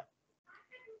 Yeah.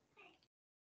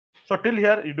 So till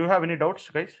here, you do have any doubts,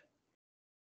 guys?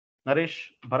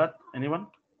 Naresh, Bharat, anyone?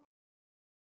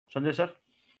 Sanjay sir?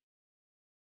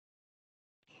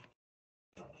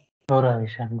 No,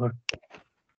 Rajesh, I'm good.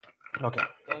 Okay.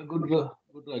 Good,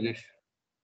 Rajesh.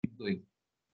 Keep going.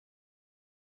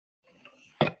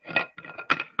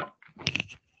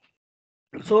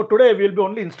 So today we'll be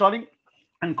only installing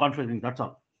and configuring. That's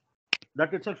all.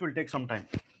 That itself will take some time.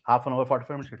 Half an hour,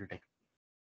 45 minutes it will take.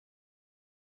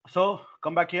 So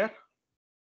come back here.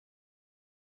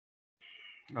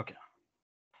 Okay.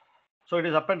 So it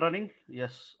is up and running.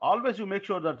 Yes. Always you make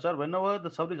sure that, sir, whenever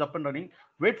the server is up and running,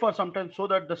 wait for some time so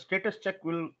that the status check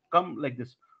will come like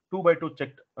this, 2 by 2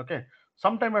 checked. Okay.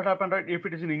 Sometime it happen, right? If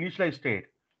it is in initialized state,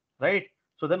 right?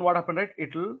 So then what happened, right?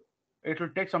 It will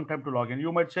take some time to log in.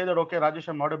 You might say that, okay, Rajesh,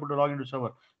 I'm not able to log into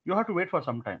server. You have to wait for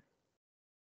some time.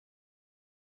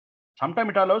 Sometime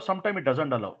it allows, sometime it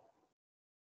doesn't allow.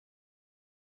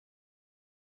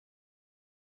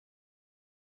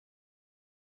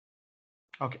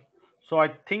 Okay. So I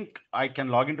think I can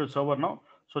log into the server now.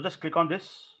 So just click on this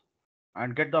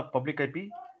and get the public IP.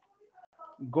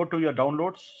 Go to your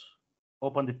downloads,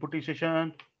 open the putty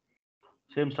session,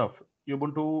 same stuff.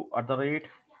 Ubuntu at the rate,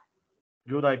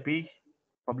 give the IP,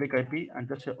 public IP, and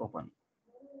just say open.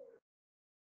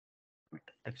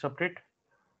 Accept it.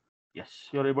 Yes,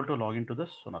 you're able to log into this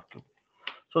SonarQube.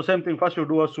 So same thing. First, you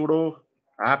do a sudo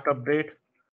apt update.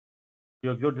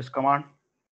 You give this command.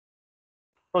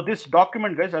 So this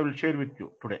document, guys, I will share with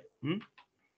you today.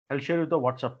 I'll share with the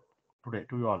WhatsApp today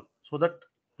to you all, so that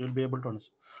you'll be able to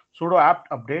understand. Sudo apt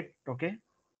update. Okay.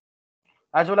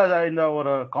 As well as in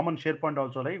our common SharePoint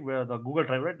also, like where the Google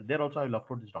Drive, right? There also I will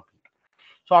upload this document.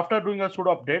 So after doing a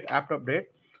sudo update, apt update,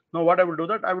 now what I will do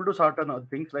that I will do certain other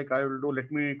things, like I will do,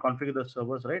 let me configure the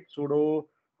servers, right? Sudo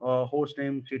host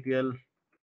name ctl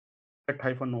get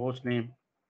hyphen host name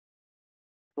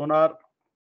sonar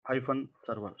hyphen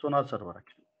server, sonar server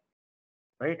actually,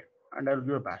 right? And I will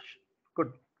give a bash.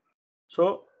 Good.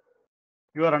 So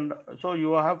you are under, so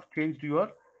you have changed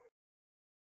your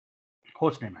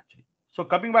host name actually. So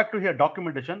coming back to here,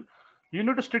 documentation, you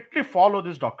need to strictly follow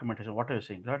this documentation. What are you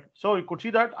saying? Right? So you could see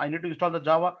that I need to install the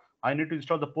Java, I need to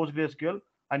install the PostgreSQL,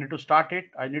 I need to start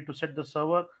it, I need to set the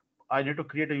server, I need to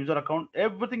create a user account.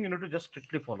 Everything you need to just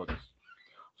strictly follow this.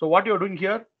 So what you're doing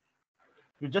here,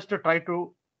 you just try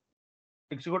to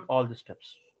execute all the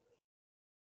steps.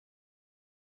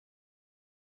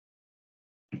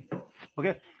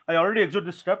 Okay, I already execute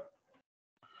this step.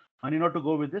 I need not to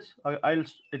go with this. I'll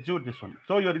execute this one.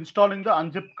 So you're installing the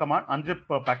unzip command, unzip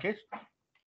package.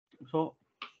 So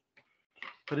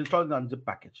you're installing the unzip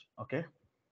package. Okay.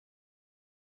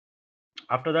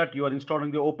 After that, you are installing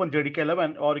the OpenJDK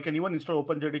 11, or you can even install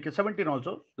OpenJDK 17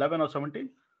 also, 11 or 17.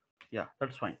 Yeah,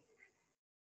 that's fine.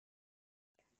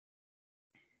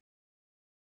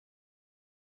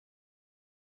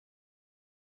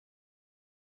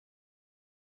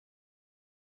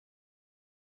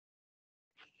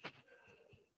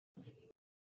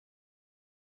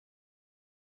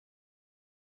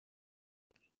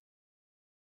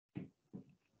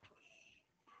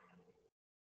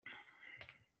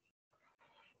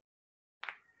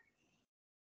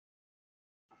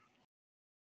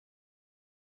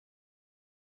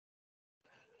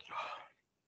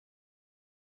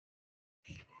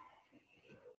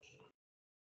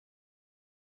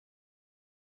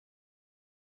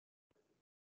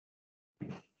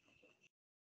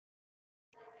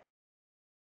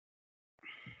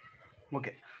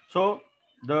 Okay, so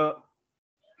the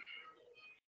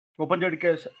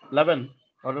OpenJDK 11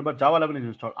 or remember Java 11 is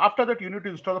installed. After that, you need to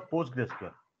install the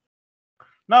PostgreSQL.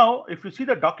 Now, if you see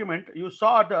the document, you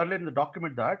saw earlier in the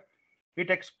document that it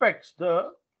expects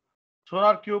the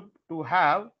SonarQube to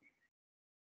have,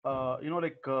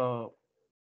 the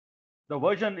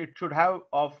version it should have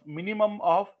of minimum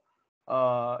of,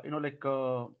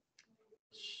 13.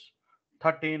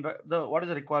 The what is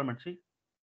the requirement? See,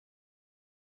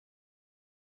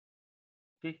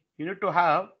 you need to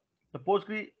have the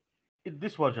Postgre in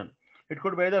this version. It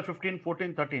could be either 15,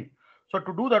 14, 13. So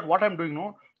to do that, what I'm doing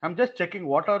now, I'm just checking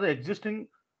what are the existing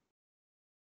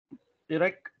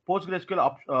direct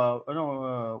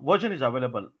PostgreSQL version is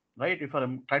available, right? If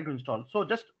I'm trying to install, so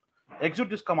just execute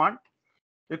this command.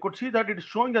 You could see that it is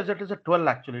showing us that it is a 12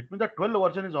 actually. It means the 12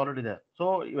 version is already there.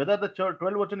 So whether the 12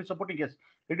 version is supporting, yes,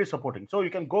 it is supporting. So you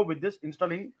can go with this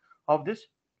installing of this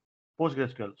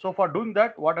PostgreSQL. So for doing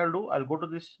that, what I'll do, I'll go to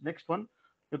this next one.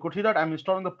 You could see that I'm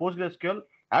installing the PostgreSQL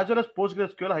as well as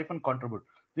PostgreSQL hyphen contribute.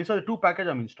 These are the two packages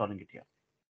I'm installing it here.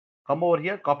 Come over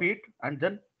here, copy it, and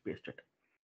then paste it.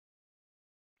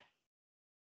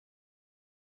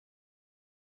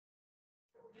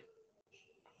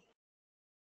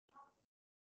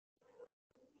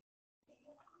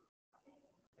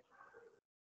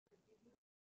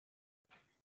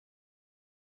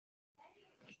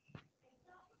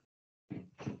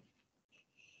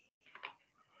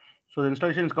 So the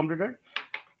installation is completed.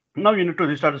 Now you need to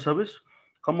restart the service.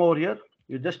 Come over here.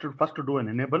 You just first to do an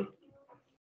enable,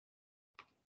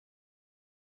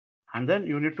 and then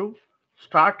you need to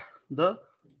start the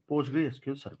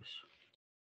PostgreSQL service.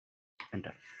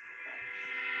 Enter.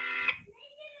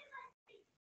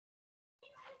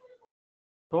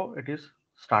 So it is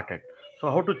started. So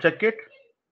how to check it?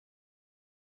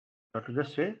 You have to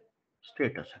just say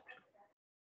status.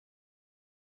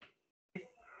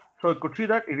 So you could see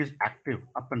that it is active,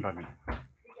 up and running.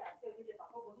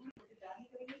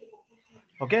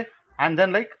 Okay, and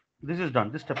then like this is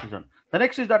done. This step is done. The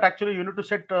next is that actually you need to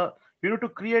set. You need to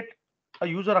create a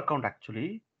user account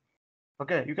actually.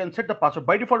 Okay, you can set the password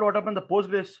by default. What happened? The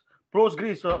Postgres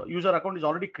user account is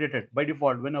already created by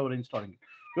default whenever installing it.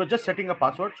 You're just setting a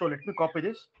password. So let me copy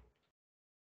this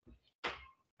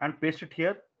and paste it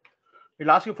here.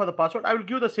 It'll ask you for the password. I will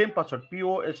give the same password.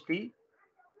 POSTGRES.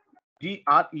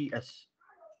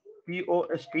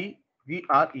 POSTGRES.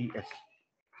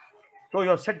 So you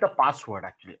have set the password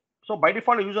actually. So by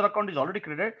default, a user account is already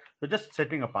created. You're just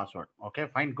setting a password. Okay,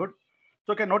 fine, good.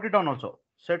 So you can note it down also.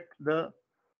 Set the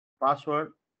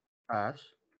password as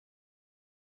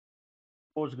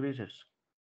Postgres.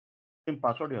 Same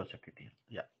password you have set it here.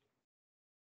 Yeah.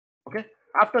 Okay.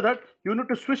 After that, you need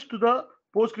to switch to the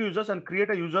Postgres users and create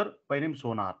a user by name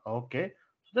Sonar. Okay.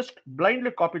 So just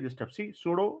blindly copy this step. See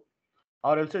sudo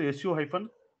or else su hyphen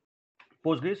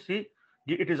Postgres. See,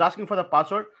 it is asking for the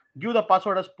password. Give the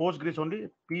password as Postgres only.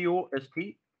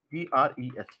 POSTGRES.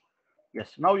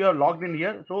 Yes. Now you are logged in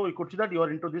here. So you could see that you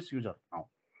are into this user now.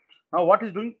 Now what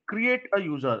is doing? Create a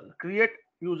user. Create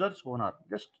user Sonar.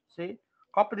 Just say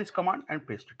copy this command and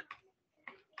paste it.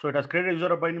 So it has created a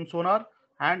user by name Sonar,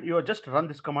 and you have just run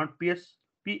this command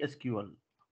psql.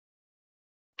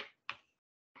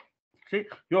 See,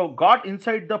 you have got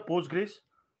inside the Postgres,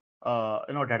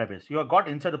 database. You have got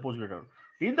inside the Postgres database.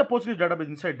 In the Postgres database,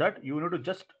 inside that, you need to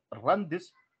just run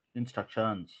this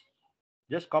instructions.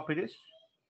 Just copy this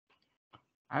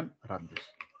and run this,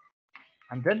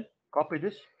 and then copy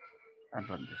this and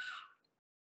run this.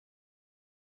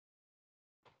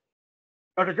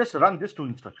 You have to just run these two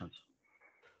instructions.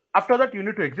 After that, you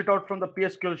need to exit out from the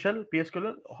PSQL shell.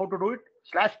 PSQL, how to do it?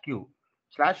 /q,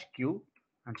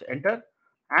 and say enter.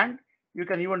 And you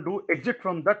can even do exit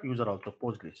from that user also,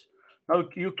 Postgres. Now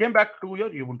you came back to your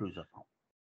Ubuntu user now.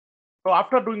 So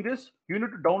after doing this, you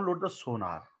need to download the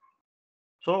Sonar.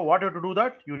 So what you have to do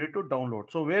that? You need to download.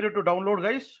 So where you to download,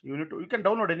 guys? You can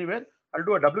download anywhere. I'll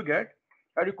do a wget,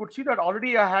 and you could see that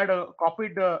already I had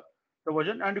copied the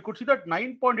version, and you could see that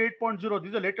 9.8.0. This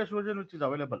is the latest version which is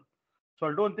available. So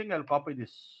I'll do one thing. I'll copy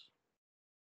this,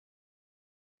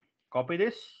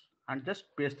 and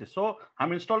just paste this. So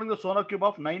I'm installing the SonarQube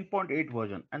of 9.8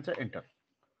 version and say enter.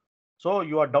 So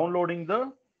you are downloading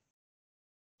the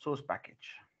source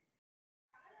package.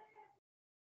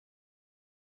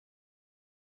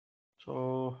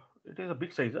 So it is a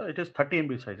big size. It is 30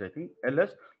 MB size, I think.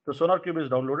 LS. The SonarQube is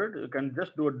downloaded. You can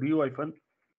just do a du hyphen.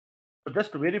 So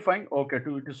just verifying. Okay,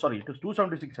 it is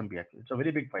 276 MB actually. It's a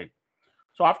very big file.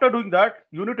 So after doing that,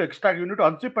 you need to extract. You need to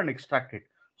unzip and extract it.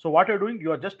 So what you're doing,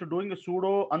 you are just doing a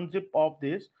sudo unzip of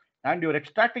this, and you're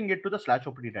extracting it to the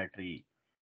 /opt directory.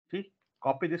 See,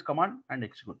 copy this command and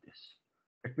execute this.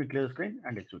 Let me clear the screen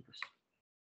and execute this.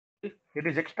 See, it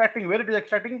is extracting. Where it is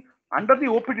extracting? Under the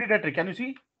opt directory. Can you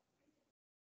see?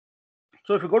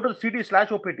 So if you go to the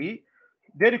cd/opt,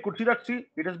 there you could see that, see,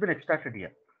 it has been extracted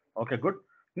here. Okay, good.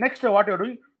 Next, what you're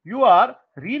doing, you are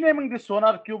renaming this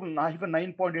SonarQube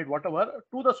 9.8 whatever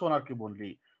to the SonarQube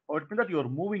only. Or it means that you're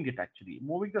moving it actually,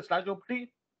 moving the /opt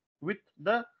with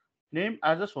the name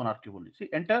as a SonarQube only. See,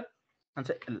 enter and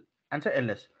say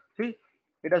ls. See,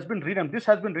 it has been renamed. This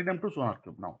has been renamed to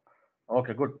SonarQube now.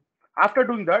 Okay, good. After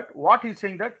doing that, what he's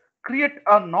saying that create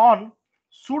a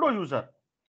non-sudo user.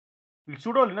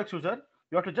 Sudo Linux user,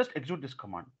 you have to just execute this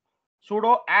command.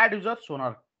 Sudo add user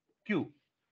SonarQube.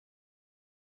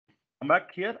 Come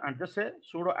back here and just say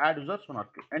sudo add user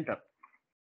SonarQube. Enter.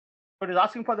 So it is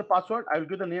asking for the password. I will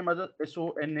give the name as a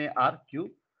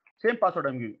SONARQ. Same password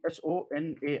I'm giving.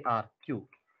 SONARQ.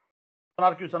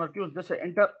 SonarQube. Just say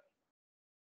enter.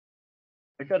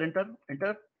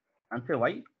 Enter. And say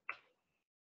why.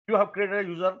 You have created a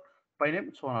user by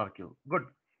name SonarQube. Good.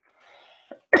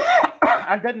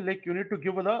 And then like you need to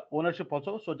give the ownership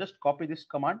also. So just copy this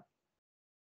command.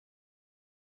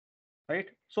 Right.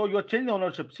 So you are changing the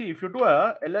ownership. See, if you do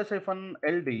a ls-ld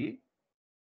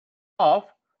of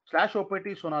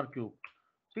 /opt SonarQube,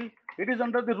 see, it is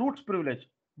under the roots privilege,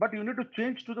 but you need to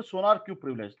change to the SonarQube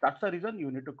privilege. That's the reason you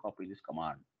need to copy this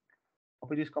command.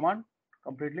 Copy this command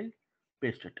completely,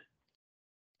 paste it.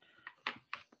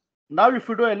 Now, if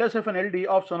you do ls-ld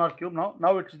of SonarQube,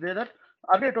 now it's there that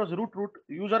earlier it was root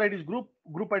user ID is group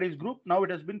ID is group. Now it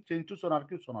has been changed to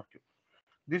SonarQube.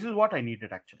 This is what I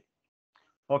needed actually.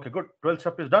 Okay, good. 12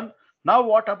 step is done. Now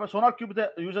what happens? SonarQube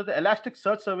uses the elastic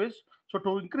search service. So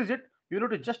to increase it, you need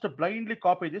to just blindly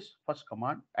copy this first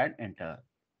command and enter.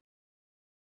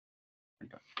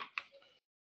 Enter.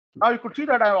 Now you could see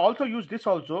that I also use this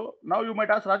also. Now you might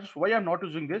ask, Rajesh, why I'm not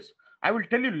using this? I will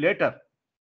tell you later.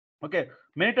 Okay,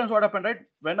 many times what happened, right?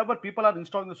 Whenever people are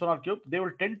installing the SonarQube, they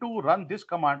will tend to run this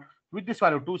command with this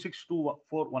value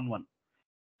 262411.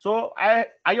 So I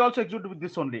also execute with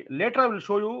this only. Later I will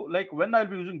show you like when I'll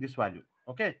be using this value.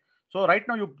 Okay, so right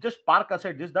now you just park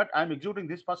aside this, that I'm executing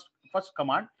this first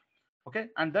command. Okay,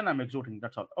 and then I'm executing.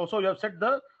 That's all. Also, you have set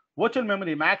the virtual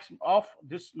memory max of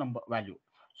this number value.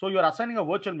 So you are assigning a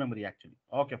virtual memory actually.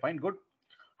 Okay, fine, good.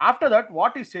 After that,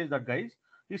 what he says that, guys,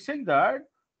 he's saying that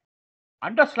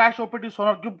under /opt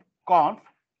SonarQube conf,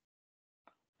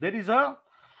 there is a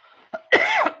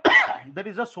there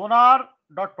is a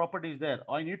sonar.properties there.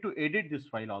 I need to edit this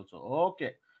file also.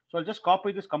 Okay, so I'll just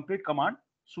copy this complete command,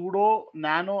 sudo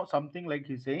nano something like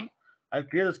he's saying. I'll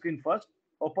clear the screen first,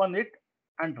 open it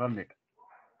and run it.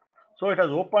 So it has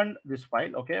opened this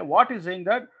file. Okay, what is saying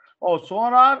that, oh,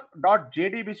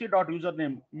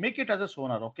 sonar.jdbc.username, make it as a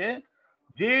sonar. Okay,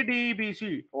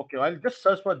 jdbc. Okay, I'll just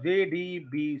search for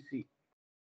jdbc.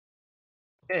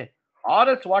 Okay, or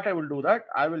else what I will do that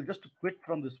I will just quit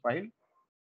from this file.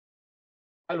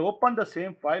 I'll open the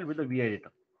same file with the V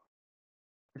editor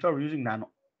instead of using nano.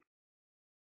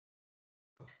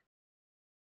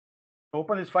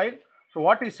 Open this file. So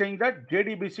what is saying that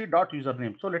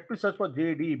jdbc.username. So let me search for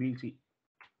jdbc.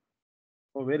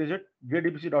 So where is it?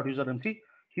 jdbc.username. See,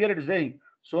 here it is saying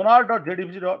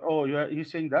sonar.jdbc. Oh,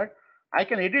 he's saying that I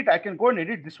can edit. I can go and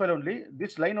edit this file only.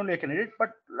 This line only I can edit.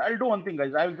 But I'll do one thing,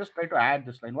 guys. I will just try to add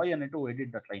this line. Why I need to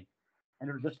edit that line? I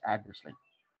need to just add this line.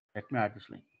 Let me add this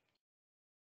line.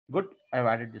 Good. I've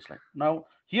added this line. Now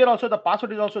here also the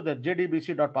password is also the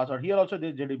jdbc.password. Here also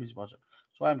there is jdbc password.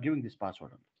 So I'm giving this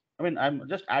password. I mean, I'm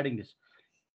just adding this.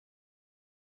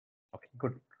 Okay,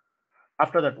 good.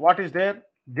 After that, what is there?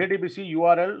 JDBC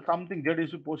URL, something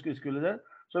JDBC PostgreSQL is there.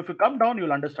 So if you come down,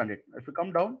 you'll understand it. If you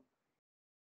come down,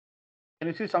 can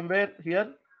you see somewhere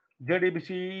here?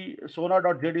 JDBC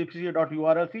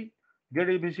sonar.jdbc.url, see?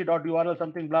 JDBC.url,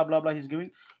 something blah blah blah he's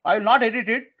giving. I will not edit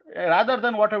it. Rather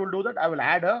than what I will do that, I will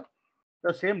add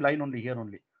the same line only here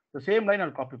only. The same line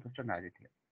I'll copy paste and add it here.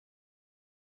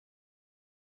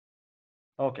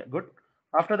 Okay, good.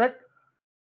 After that,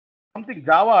 something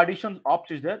Java additions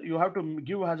ops is there. You have to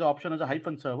give as an option as a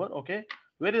hyphen server. Okay,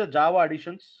 where is the Java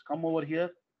additions? Come over here.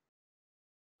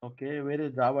 Okay, where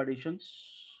is Java additions?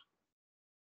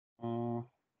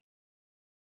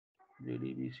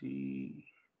 JDBC.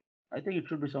 I think it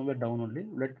should be somewhere down only.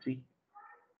 Let's see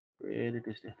where it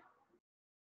is there.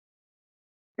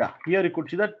 Yeah, here you could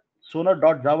see that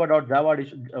sonar.java.java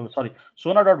addition. Sorry,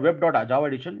 sonar.web.java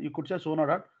addition. You could say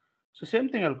sonar. So same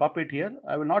thing. I'll copy it here.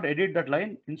 I will not edit that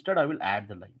line. Instead, I will add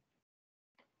the line.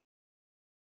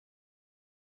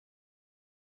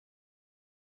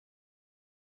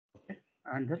 Okay,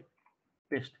 and then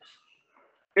paste this.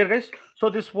 Here, guys. So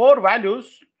these four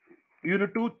values you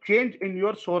need to change in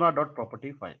your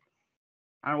sonar.property file.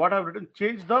 And what I've written,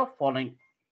 change the following.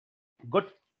 Good.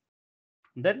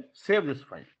 Then save this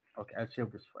file. Okay, I'll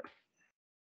save this file.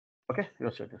 Okay,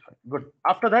 you save this file. Good.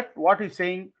 After that, what is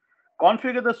saying,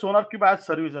 configure the SonarQube as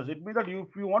services. It means that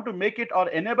if you want to make it or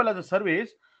enable as a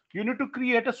service, you need to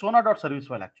create a sonar.service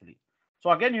file actually. So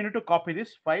again, you need to copy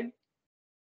this file,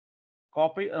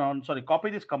 copy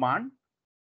this command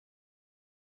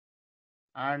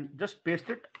and just paste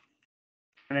it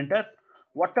and enter.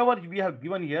 Whatever we have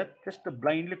given here, just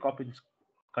blindly copy this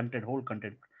content, whole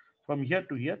content from here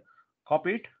to here,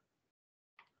 copy it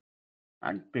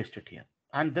and paste it here.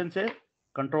 And then say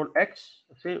Control X,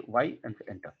 say Y and say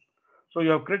enter. So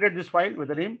you have created this file with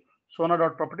the name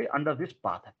sonar.property under this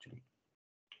path actually.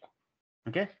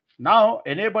 Okay. Now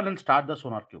enable and start the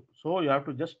SonarQube. So you have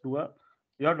to just you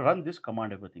have to run this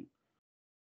command everything.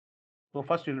 So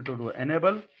first you need to do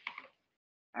enable,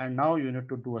 and now you need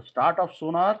to do a start of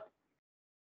sonar,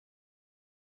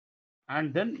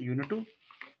 and then you need to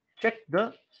check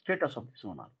the status of the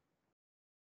sonar.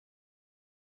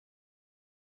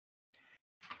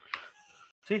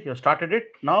 See, you started it.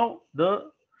 Now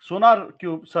the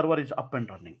SonarQube server is up and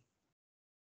running.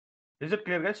 Is it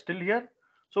clear, guys? Still here?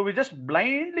 So we just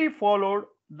blindly followed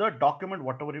the document,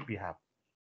 whatever we have.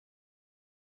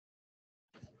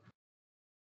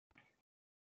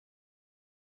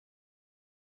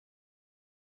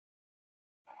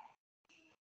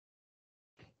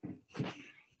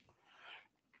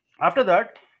 After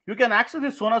that, you can access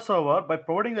the Sonar server by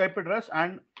providing the IP address,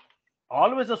 and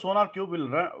always the SonarQube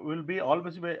will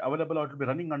always be available, or it will be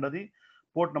running under the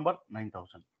port number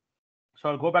 9000. So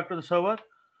I'll go back to the server.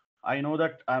 I know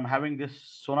that I'm having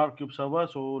this SonarQube server,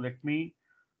 so let me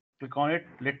click on it.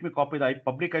 Let me copy the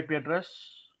public IP address.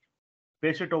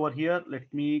 paste it over here.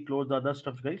 Let me close the other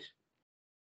stuff, guys.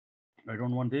 I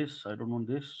don't want this. I don't want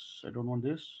this. I don't want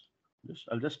this. This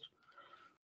I'll just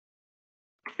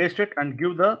paste it and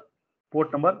give the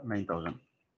port number 9000.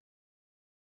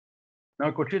 Now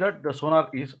you could see that the sonar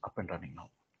is up and running now.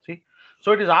 See,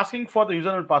 so it is asking for the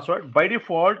username and password. By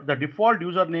default, the default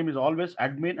username is always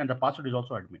admin and the password is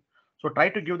also admin. So try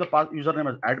to give the username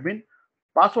as admin,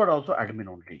 password also admin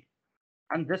only,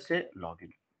 and just say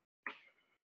login.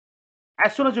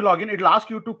 As soon as you log in, it will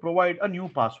ask you to provide a new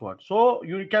password. So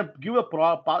you can give a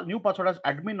new password as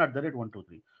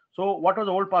admin@123. So what was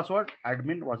the old password?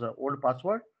 Admin was the old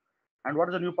password. And what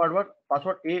is the new password?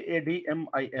 Password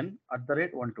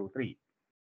AADMIN@123.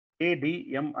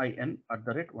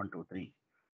 ADMIN@123.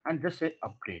 And just say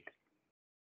update.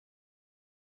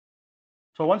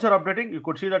 So once you're updating, you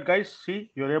could see that, guys,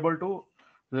 see, you're able to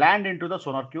land into the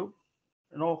SonarQube,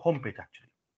 homepage actually.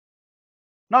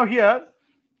 Now here,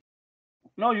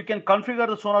 now you can configure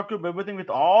the SonarQube everything with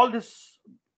all these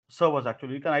servers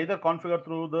actually. You can either configure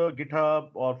through the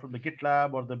GitHub or from the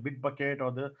GitLab or the Bitbucket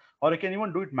or you can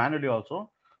even do it manually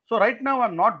also. So right now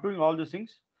I'm not doing all these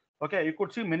things. Okay, you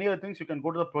could see many other things. You can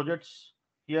go to the projects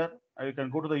here. You can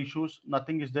go to the issues.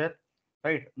 Nothing is there,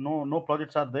 right? No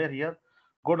projects are there here.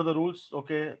 Go to the rules.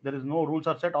 Okay, there is no rules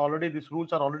are set already. These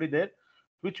rules are already there,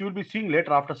 which you will be seeing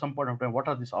later after some point of time. What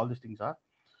are these? All these things are.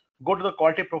 Go to the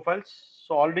quality profiles.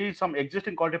 So already some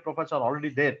existing quality profiles are already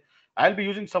there. I'll be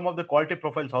using some of the quality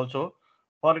profiles also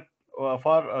for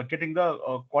getting the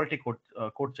quality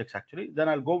code checks actually. Then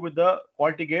I'll go with the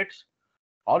quality gates.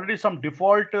 Already some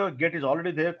default gate is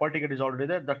already there. Quality gate is already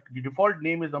there. The default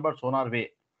name is number Sonar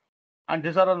Way. And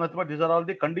these are all nothing but these are all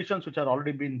the conditions which are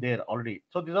already been there already.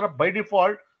 So these are by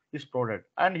default is provided.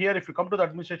 And here, if you come to the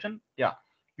administration, yeah,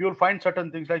 you will find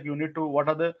certain things like you need to what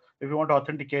are the if you want to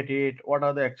authenticate it, what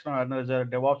are the external analyzer,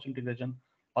 DevOps integration,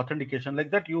 authentication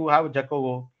like that. You have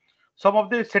Jacobo. Some of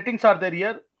the settings are there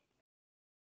here,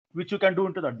 which you can do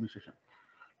into the administration.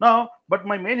 Now, but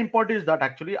my main important is that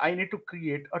actually I need to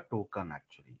create a token.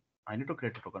 Actually, I need to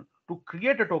create a token. To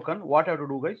create a token, what I have to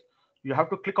do, guys? You have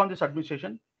to click on this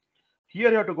administration. Here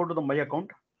you have to go to the my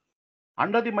account.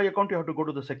 Under the my account, you have to go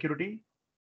to the security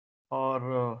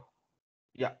or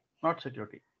yeah, not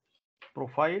security,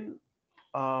 profile,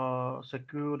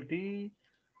 security.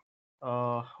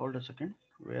 Hold a second.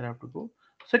 Where I have to go?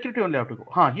 Security only have to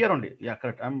go. Here only. Yeah,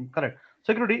 correct. I'm correct.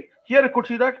 Security. Here I could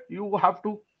see that you have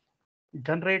to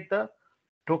generate the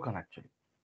token actually.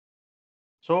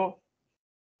 So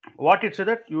what it said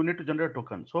that you need to generate a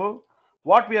token. So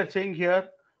what we are saying here,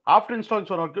 after installing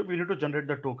SonarQube, we need to generate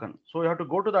the token. So you have to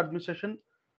go to the administration,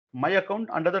 my account.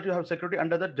 Under that you have security.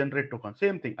 Under that generate token.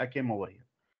 Same thing. I came over here.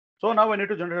 So now I need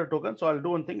to generate a token. So I'll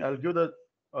do one thing. I'll give the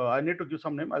I need to give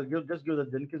some name. I'll just give the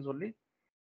Jenkins only.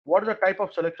 What is the type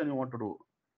of selection you want to do?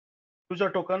 User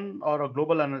token or a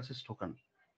global analysis token?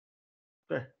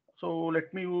 Okay. So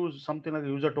let me use something like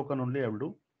user token only. I will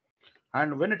do.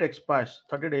 And when it expires,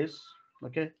 30 days.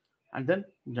 Okay. And then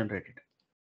generate it.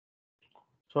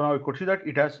 So now you could see that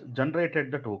it has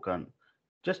generated the token.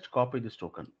 Just copy this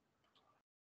token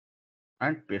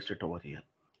and paste it over here.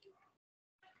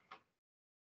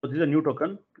 So this is a new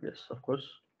token. Yes, of course.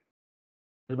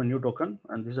 This is a new token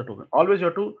and this is a token. Always you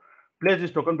have to place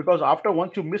this token because after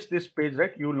once you miss this page,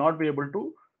 right, you will not be able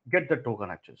to get the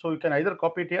token actually. So you can either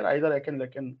copy it here, either I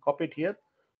can copy it here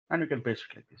and you can paste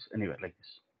it like this, anywhere like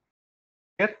this.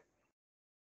 Here.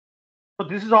 So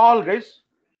this is all, guys,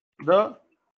 the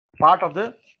part of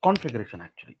the configuration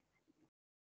actually.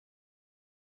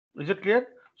 Is it clear?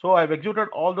 So I've executed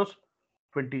all those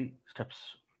 20 steps.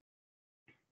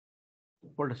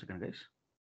 Hold a second, guys.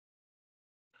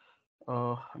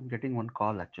 I'm getting one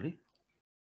call actually.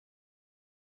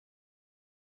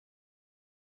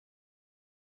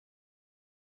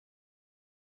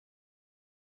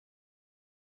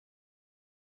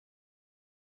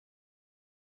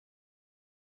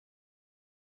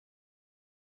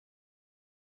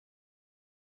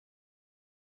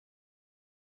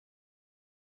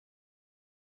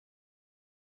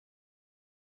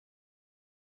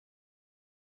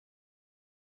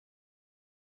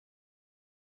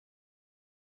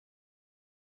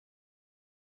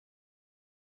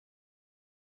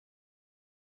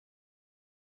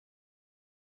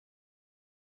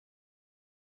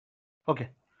 Okay.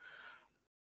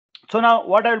 So now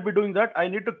what I will be doing that I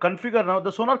need to configure now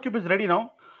the SonarQube is ready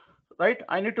now, right?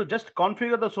 I need to just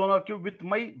configure the SonarQube with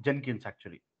my Jenkins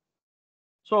actually.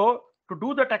 So to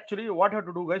do that actually, what I have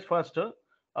to do, guys, first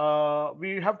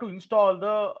we have to install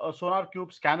the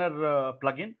SonarQube scanner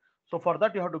plugin. So for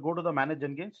that you have to go to the manage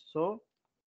Jenkins. So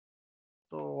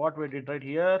what we did right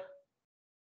here.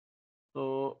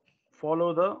 So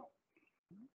follow the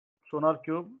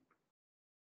SonarQube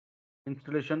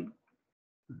installation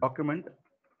document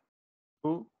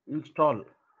to install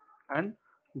and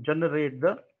generate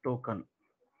the token.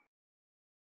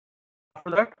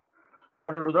 After that,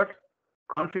 how to do that?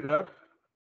 Configure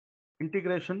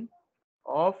integration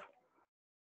of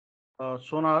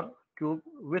SonarQube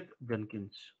with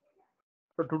Jenkins.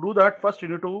 So to do that, first you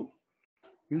need to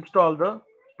install the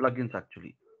plugins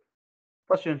actually.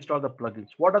 First you install the plugins.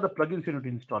 What are the plugins you need to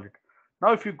install it?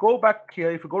 Now if you go back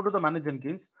here, if you go to the manage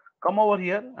Jenkins, come over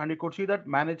here and you could see that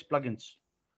manage plugins,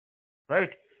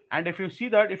 right? And if you see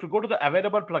that, if you go to the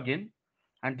available plugin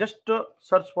and just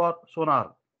search for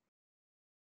Sonar,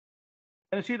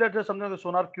 and you see that there's something like the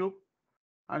SonarQube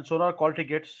and Sonar quality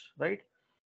gates, right?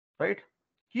 Right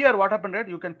here, what happened, right?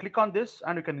 You can click on this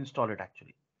and you can install it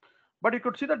actually. But you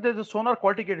could see that there's a Sonar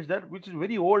quality gate is there, which is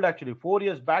very old actually. 4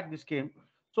 years back this came.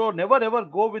 So never ever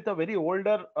go with a very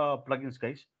older plugins,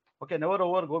 guys. Okay, never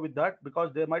ever go with that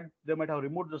because they might have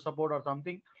removed the support or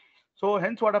something. So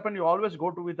hence what happened, you always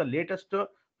go to with the latest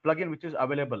plugin which is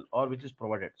available or which is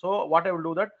provided. So what I will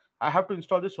do that, I have to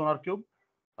install this SonarQube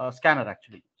scanner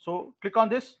actually. So click on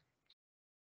this,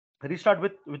 restart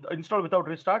with install without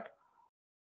restart.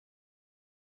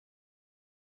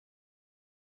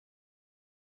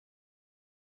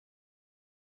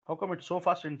 How come it's so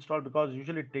fast installed? Because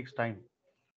usually it takes time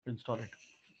to install it.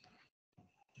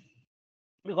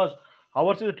 Because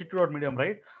ours is a T2.medium,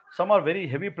 right? Some are very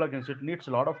heavy plugins. It needs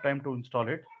a lot of time to install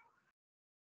it.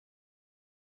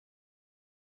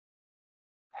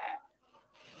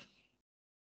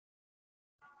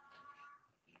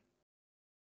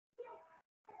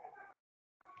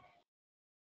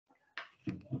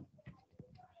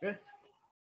 Okay,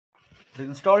 it's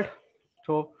installed.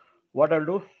 So what I'll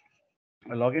do,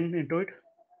 I'll log in into it.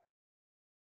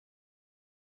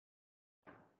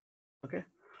 Okay,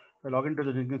 I'll log into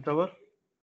the Jenkins server.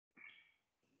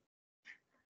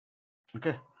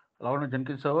 Okay, log into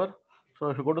Jenkins server. So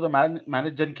if you go to the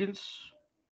manage Jenkins,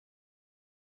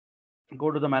 go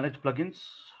to the manage plugins.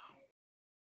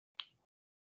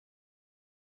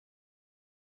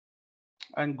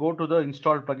 And go to the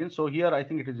installed plugin. So here I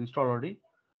think it is installed already.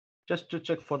 Just to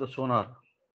check for the Sonar.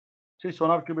 See,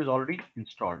 SonarQube is already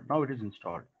installed. Now it is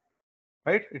installed,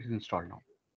 right? It is installed now.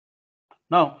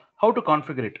 Now, how to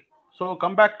configure it? So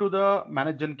come back to the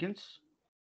manage Jenkins.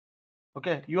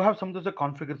 Okay, you have something as a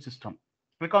configure system.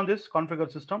 Click on this configure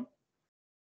system.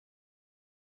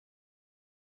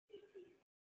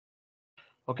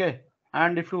 Okay,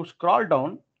 and if you scroll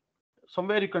down,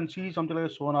 somewhere you can see something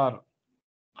like a Sonar.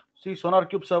 See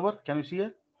SonarQube server. Can you see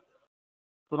it?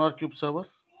 SonarQube server,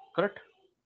 correct?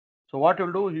 So what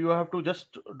you'll do, you have to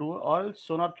just do all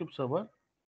SonarQube server.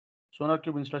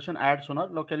 SonarQube installation, add Sonar.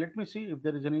 Okay, let me see if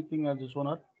there is anything as a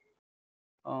Sonar.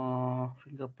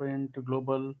 Fingerprint,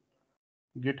 global,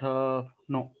 GitHub.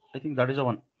 No, I think that is the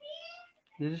one.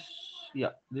 This is,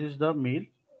 yeah, this is the mail.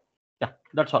 Yeah,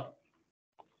 that's all.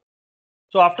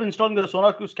 So after installing the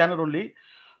SonarQube scanner only,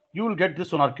 you will get this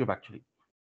SonarQube actually.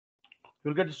 You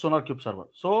will get the SonarQube server.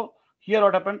 So here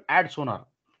what happened, add Sonar.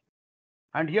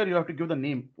 And here you have to give the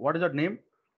name. What is that name?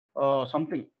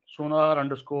 Something, Sonar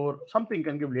underscore, something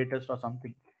can give latest or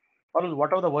something. Or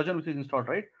whatever the version which is installed,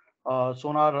 right?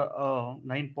 Sonar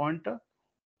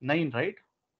 9.9, right?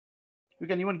 You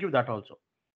can even give that also.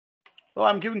 So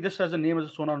I'm giving this as a name as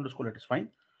a Sonar underscore, it is fine.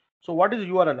 So what is the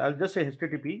URL? I'll just say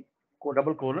HTTP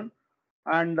double colon,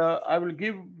 and I will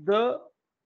give the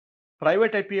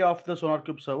private IP of the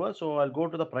SonarQube server. So I'll go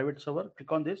to the private server,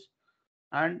 click on this,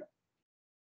 and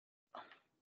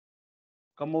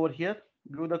come over here,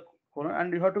 give the colon,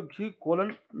 and you have to give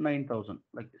colon 9000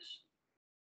 like this.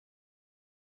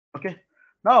 Okay.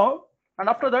 Now, and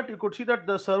after that, you could see that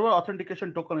the server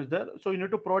authentication token is there. So you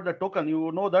need to provide the token.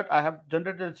 You know that I have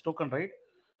generated this token, right?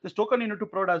 This token you need to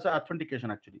provide as an authentication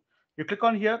actually. You click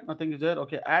on here, nothing is there.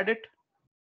 Okay, add it.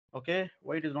 Okay,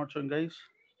 why it is not showing, guys?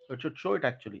 So it should show it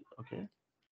actually. Okay,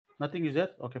 nothing is there.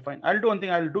 Okay, fine. I'll do one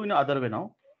thing. I'll do in another way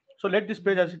now. So let this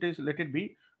page as it is. Let it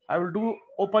be. I will do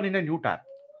open in a new tab.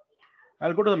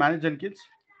 I'll go to the manage Jenkins,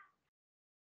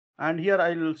 and here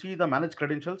I will see the manage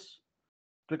credentials.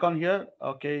 Click on here.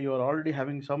 Okay, you are already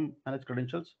having some managed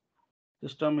credentials.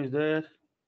 System is there.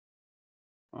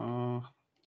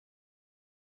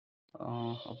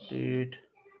 Update.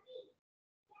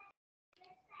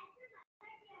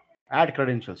 Add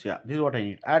credentials. Yeah, this is what I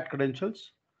need. Add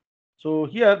credentials. So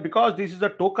here, because this is a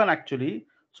token actually,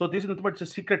 so this is nothing but it's a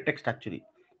secret text actually.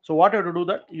 So what you have to do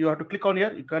that, you have to click on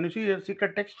here. Can you see here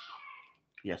secret text?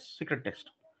 Yes, secret text.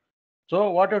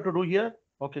 So what you have to do here?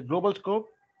 Okay, global scope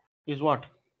is what?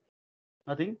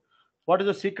 Nothing. What is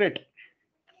the secret?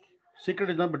 Secret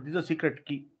is not, but this is a secret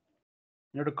key.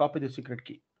 You have to copy the secret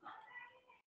key.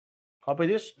 Copy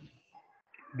this,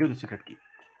 give the secret key.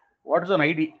 What is an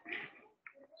ID?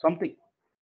 Something.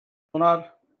 Sonar,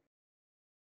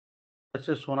 let's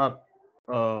say Sonar,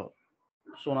 uh,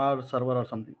 Sonar server or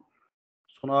something.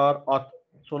 Sonar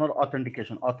Sonar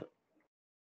authentication, auth.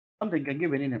 Something, can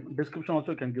give any name. Description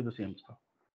also can give the same stuff.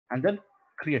 And then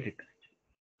create it.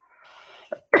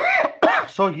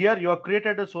 So here you have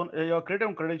created a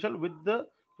credential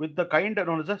with the kind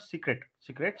known as a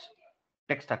secrets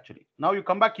text actually. Now you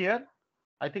come back here.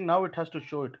 I think now it has to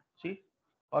show it. See,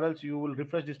 or else you will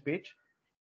refresh this page,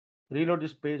 reload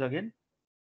this page again.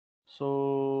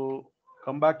 So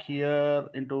come back here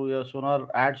into your Sonar,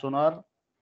 add Sonar,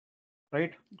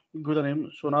 right? Give the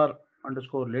name Sonar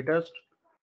underscore latest.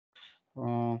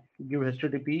 Give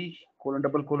HTTP ::,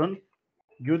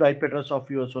 give the IP address of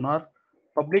your Sonar.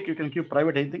 Public, you can give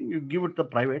private anything. You give it the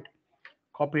private,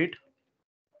 copy it,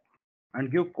 and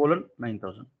give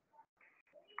 :9000.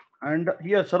 And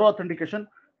here server authentication.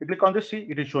 You click on this, see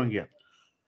it is showing here.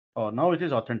 Oh, now it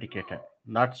is authenticated.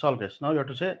 That's all, guys. Now you have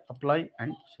to say apply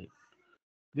and save.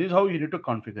 This is how you need to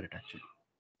configure it actually.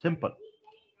 Simple.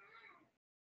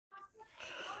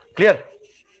 Clear?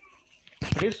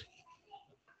 It is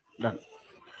done.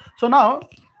 So now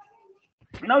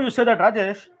you say that,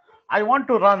 Rajesh, I want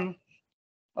to run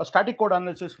a static code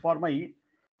analysis for my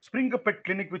Spring Pet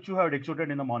Clinic, which you have executed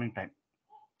in the morning time.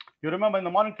 You remember in the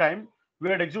morning time, we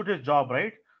had executed job,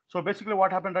 right? So basically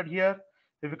what happened right here,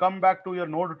 if you come back to your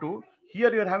node 2,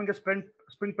 here you're having a Spring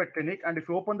Pet Clinic, and if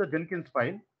you open the Jenkins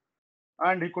file,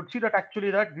 and you could see that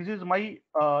actually that this is my,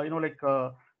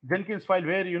 Jenkins file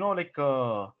where, you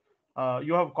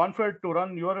have configured to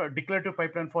run your declarative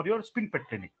pipeline for your Spring Pet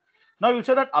Clinic. Now you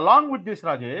say that along with this,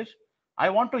 Rajesh, I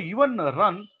want to even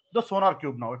run the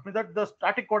SonarQube now. It means that the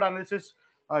static code analysis,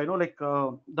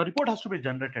 the report has to be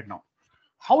generated now.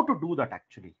 How to do that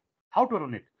actually? How to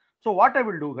run it? So what I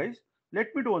will do, guys,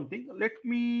 let me do one thing. Let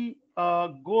me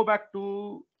go back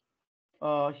to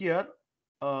here,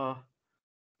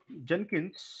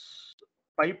 Jenkins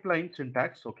pipeline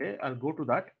syntax. Okay, I'll go to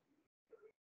that.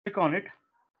 Click on it,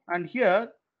 and here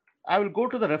I will go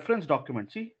to the reference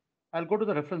document. See, I'll go to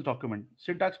the reference document,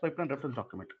 syntax pipeline reference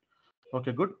document.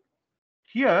 Okay, good.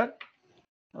 Here,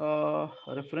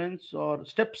 reference or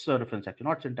steps reference actually,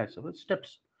 not syntax reference,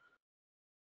 steps.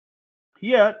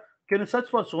 Here, can you search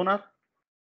for Sonar?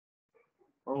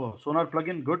 Oh, Sonar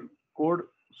plugin, good. Code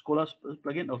Scholar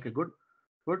plugin, okay, good.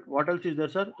 Good. What else is there,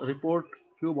 sir? Report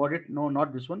Cube audit? No,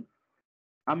 not this one.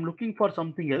 I'm looking for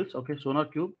something else. Okay,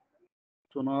 SonarQube,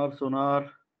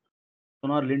 Sonar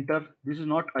linter. This is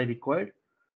not I required.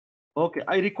 Okay,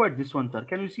 I required this one, sir.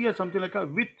 Can you see something like a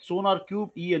with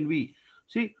SonarQube env?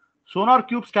 See,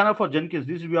 SonarQube scanner for Jenkins.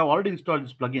 This we have already installed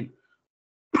this plugin.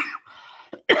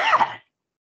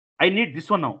 I need this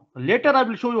one now. Later I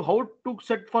will show you how to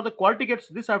set for the quality gates.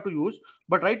 This I have to use,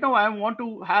 but right now I want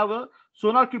to have a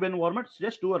SonarQube environment.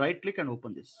 Just do a right click and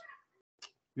open this.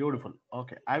 Beautiful.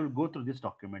 Okay, I will go through this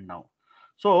document now.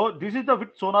 So this is the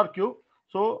with SonarQube.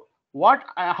 So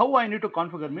how I need to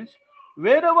configure means,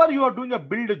 wherever you are doing a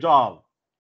build job,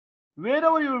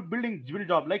 wherever you are building build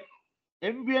job like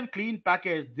MVN clean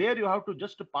package, there you have to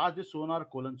just pass this Sonar :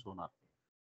 Sonar.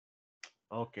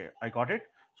 Okay, I got it.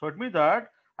 So it means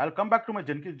that I'll come back to my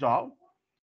Jenkins job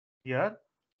here.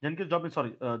 Jenkins job is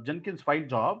Jenkins file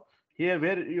job here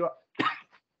where you are.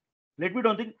 Let me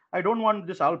don't think I don't want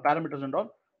this all parameters and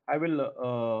all. I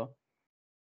will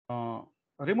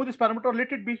remove this parameter.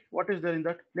 Let it be what is there in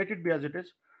that. Let it be as it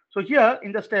is. So here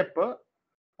in the step,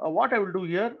 what I will do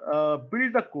here,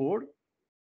 build the code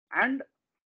and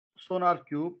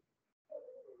SonarQube.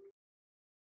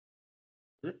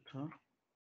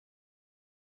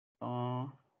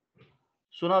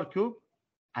 SonarQube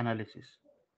analysis.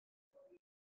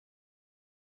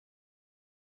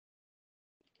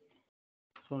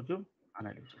 SonarQube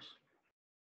analysis.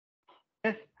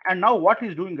 Okay. And now what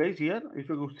he's doing, guys, here, if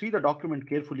you see the document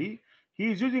carefully,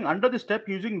 he is using under the step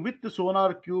using with the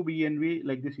SonarQube env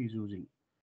like this he's using.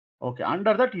 Okay,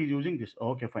 under that he's using this.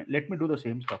 Okay, fine. Let me do the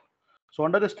same stuff. So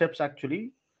under the steps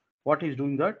actually, what he's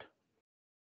doing that.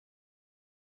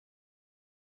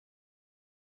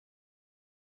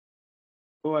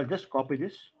 So I'll just copy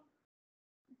this.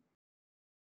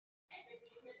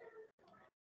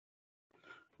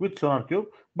 With SonarQube,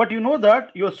 but you know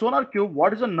that your SonarQube,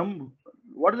 what is the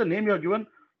name you have given?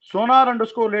 Sonar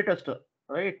underscore latest,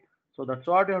 right? So that's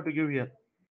what you have to give here.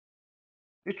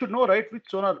 It should know, right, with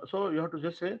Sonar. So you have to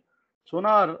just say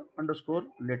Sonar underscore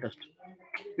latest.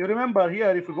 You remember here,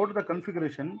 if you go to the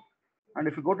configuration, and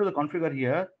if you go to the configure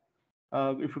here,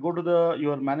 if you go to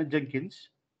your manage Jenkins,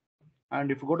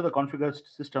 and if you go to the configured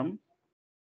system,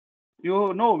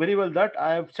 you know very well that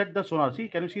I have set the sonar. See,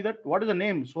 can you see that? What is the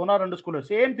name? Sonar underscore.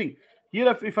 Same thing.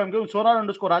 Here, if I'm giving sonar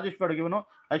underscore Rajesh, if I given, no,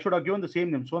 I should have given the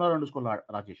same name, sonar underscore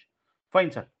Rajesh.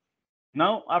 Fine, sir.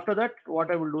 Now, after that,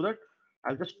 what I will do that,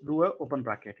 I'll just do a open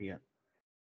bracket here.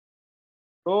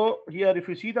 So here, if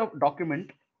you see the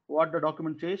document, what the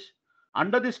document says,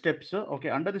 under the steps, okay,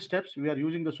 under the steps, we are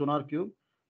using the SonarQube.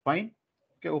 Fine.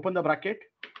 Okay, open the bracket,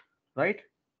 right?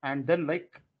 And then like,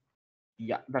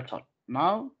 yeah, that's all.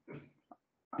 Now,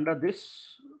 under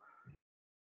this,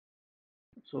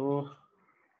 so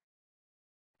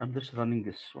I'm just running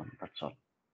this one, that's all.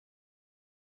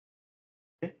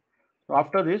 Okay. So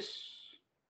after this,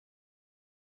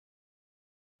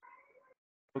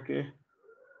 okay.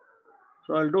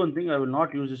 So I'll do one thing, I will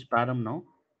not use this param now.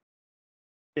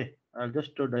 Okay, I'll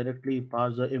just directly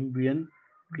pass the MVN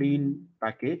clean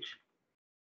package.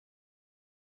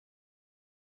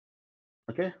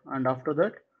 Okay, and after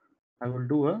that, I will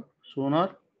do a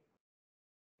sonar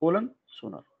colon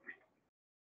sonar.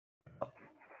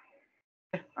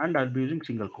 Okay, and I'll be using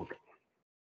single quote.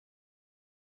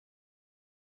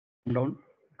 Come down,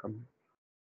 come.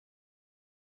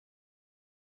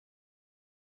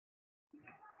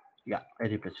 Yeah, I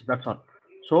replace it. That's all.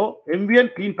 So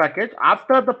MVN clean package.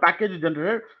 After the package is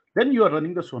generated, then you are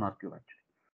running the SonarQube actually.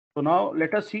 So now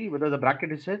let us see whether the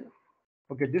bracket is set.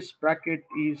 Okay, this bracket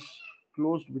is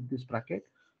closed with this bracket.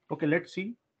 Okay, let's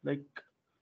see. Like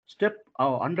step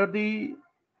under the.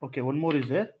 Okay, one more is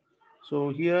there. So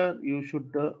here you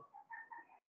should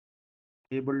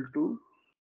able to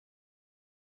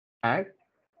add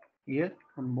here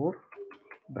one more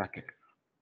bracket.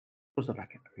 Close the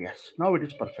bracket. Yes, now it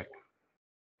is perfect.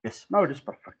 Yes, now it is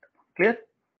perfect. Clear?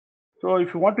 So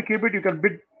if you want to keep it, you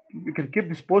can keep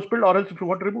this post build, or else if you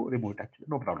want to remove it actually.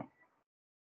 No problem.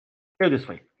 Save this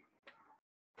file.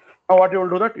 Now what you will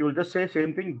do that, you will just say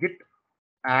same thing, git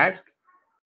add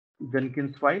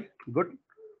Jenkins file, good,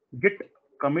 git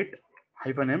commit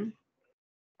 -m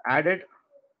added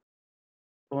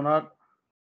sonar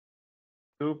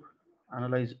cube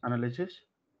analysis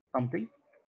something.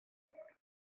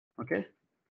 Okay,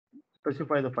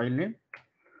 specify the file name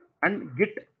and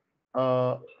git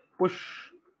push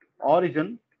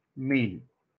origin main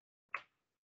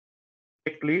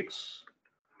tech leads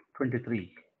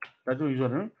 23. That's the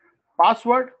username.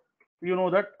 Password, you know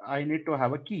that I need to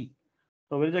have a key.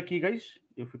 So where is the key, guys?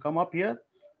 If you come up here,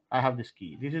 I have this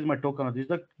key. This is my token. This is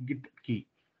the git key.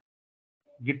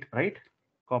 Git, right?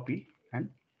 Copy and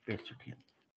paste it here.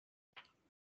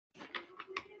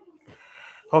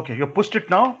 Okay, you pushed it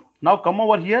now. Now come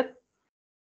over here.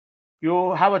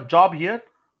 You have a job here.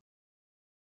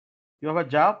 You have a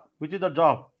job. Which is the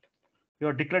job?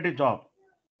 Your declarative job.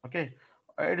 Okay.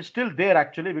 It is still there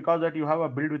actually because that you have a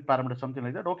build with parameter, something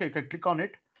like that. Okay, you can click on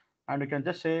it and you can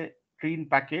just say clean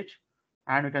package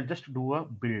and you can just do a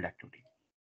build activity.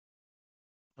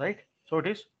 Right? So it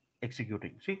is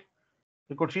executing. See,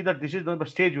 you could see that this is the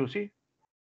stage you see.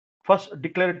 First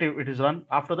declarative it is run.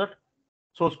 After that,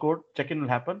 source code check-in will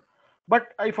happen.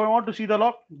 But if I want to see the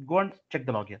log, go and check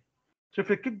the log here. So if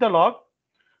you click the log,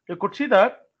 you could see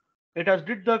that it has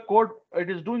did the code. It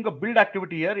is doing a build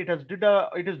activity here. It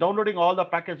is downloading all the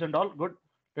packets and all. Good.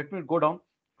 Let me go down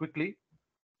quickly.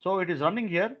 So it is running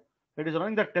here. It is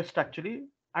running the test actually.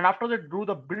 And after that, do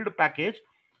the build package.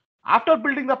 After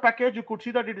building the package, you could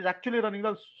see that it is actually running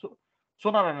the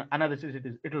sonar analysis.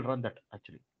 It will run that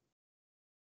actually.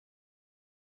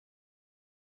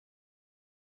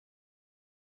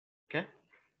 Okay.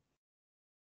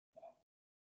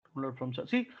 Download from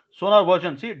see sonar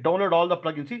version. See, download all the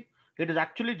plugins. See, it is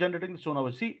actually generating the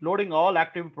sonar. See, loading all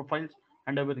active profiles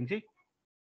and everything. See,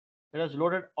 it has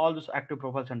loaded all those active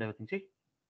profiles and everything. See,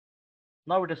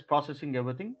 now it is processing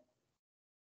everything.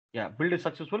 Yeah, build is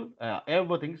successful.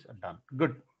 Everything's done.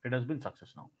 Good. It has been success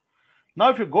now. Now,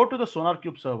 if you go to the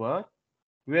SonarQube server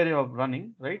where you are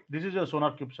running, right? This is your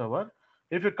SonarQube server.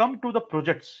 If you come to the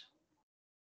projects,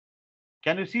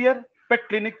 can you see here? Pet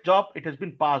clinic job, it has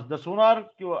been passed. The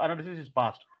SonarQube analysis is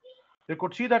passed. You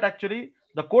could see that actually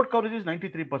the code coverage is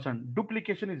 93%.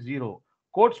 Duplication is 0.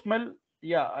 Code smell,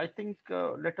 yeah, I think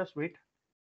let us wait.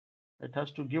 It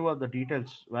has to give us the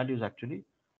details values actually,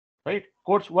 right?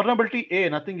 Codes vulnerability A,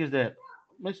 nothing is there.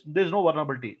 There's no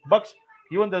vulnerability. Bugs,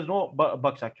 even there's no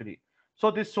bugs actually. So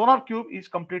this SonarQube is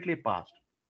completely passed.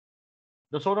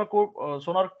 The sonar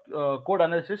code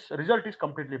analysis result is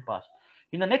completely passed.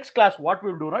 In the next class, what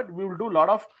we will do, right? We will do a lot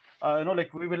of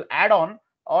like we will add on,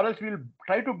 or else we will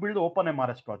try to build the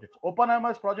OpenMRS project.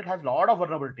 OpenMRS project has a lot of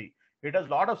vulnerability. It has a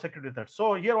lot of security threats.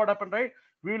 So here what happened, right?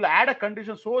 We will add a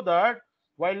condition so that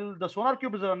while the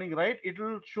SonarQube is running, right, it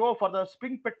will show for the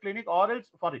Spring Pet Clinic or else,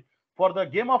 sorry, for the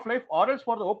Game of Life or else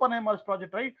for the OpenMRS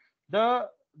project, right, the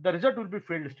result will be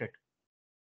failed state.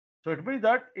 So it means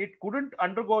that it couldn't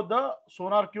undergo the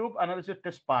SonarQube analysis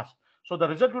test pass. So the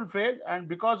result will fail, and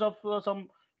because of some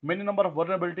many number of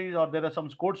vulnerabilities, or there are some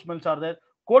code smells are there,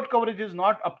 code coverage is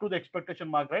not up to the expectation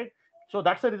mark, right? So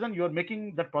that's the reason you are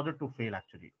making that project to fail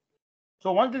actually.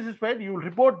 So once this is failed, you will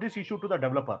report this issue to the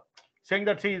developer, saying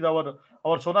that see our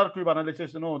SonarQube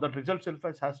analysis, that result self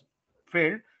has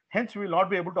failed. Hence, we will not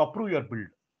be able to approve your build.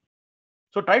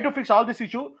 So try to fix all this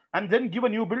issue and then give a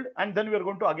new build, and then we are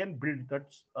going to again build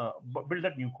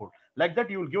that new code. Like that,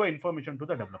 you will give information to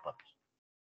the developer.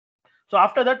 So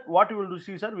after that, what we will do,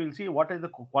 see, sir, we will see what is the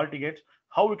quality gates,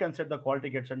 how we can set the quality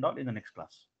gates and all in the next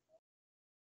class.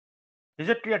 Is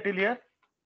it clear till here?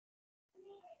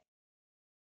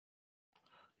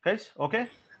 Guys, okay?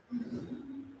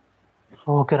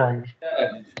 Okay, Rajesh.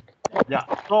 Yeah.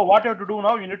 So what you have to do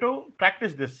now, you need to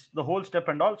practice this, the whole step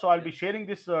and all. So I'll be sharing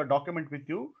this document with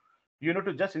you. You need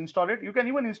to just install it. You can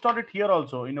even install it here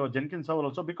also in your Jenkins server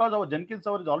also, because our Jenkins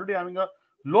server is already having a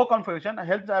low configuration.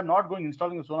 Hence, I'm not going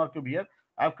installing the SonarQube here.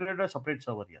 I've created a separate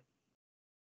server here.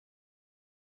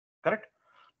 Correct?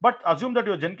 But assume that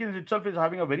your Jenkins itself is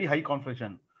having a very high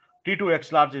configuration.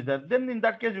 T2X large is there. Then in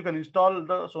that case, you can install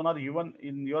the Sonar even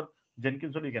in your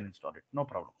Jenkins, so you can install it. No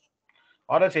problem.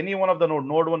 Or else any one of the node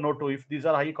 1, node 2, if these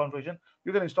are high configuration,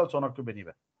 you can install SonarQube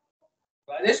anywhere.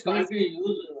 Rajesh, can't we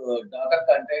use Docker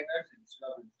containers instead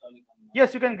of installing?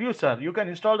 Yes, you can use, sir. You can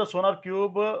install the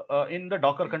SonarQube in the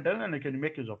Docker container, and you can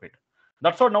make use of it.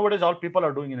 That's what nowadays all people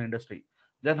are doing in industry.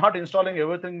 They're not installing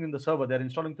everything in the server. They're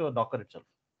installing through the Docker itself.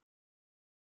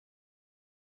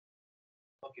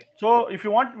 Okay. So if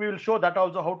you want, we will show that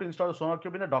also, how to install the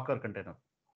SonarQube in a Docker container.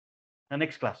 The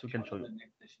next class, we can show you.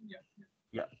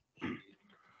 Yeah.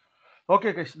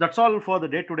 Okay, guys, that's all for the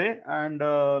day today, and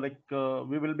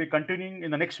we will be continuing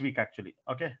in the next week actually.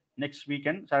 Okay, next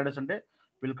weekend, Saturday, Sunday,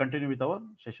 we'll continue with our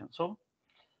session. So,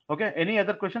 okay, any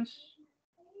other questions?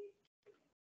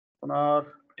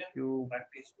 SonarQube.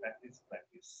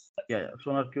 Practice. Yeah,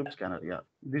 SonarQube scanner. Yeah,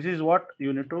 this is what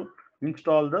you need to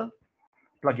install the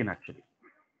plugin actually.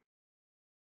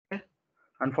 Okay,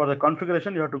 and for the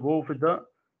configuration, you have to go with the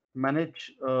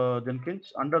manage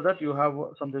Jenkins. Under that, you have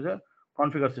something as a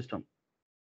configure system.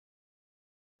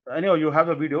 Anyhow, you have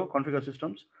a video configure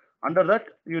systems. Under that,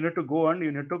 you need to go and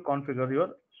you need to configure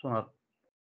your Sonar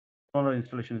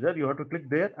installation is there. You have to click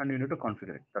there and you need to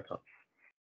configure it. That's all.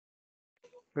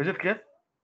 Is it clear?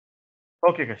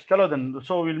 Okay, guys. Chalo then.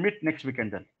 So we'll meet next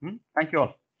weekend then. Thank you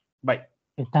all. Bye.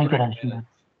 Thank you, Rajesh.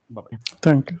 Bye bye.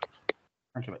 Thank you.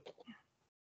 Thank you. Bye.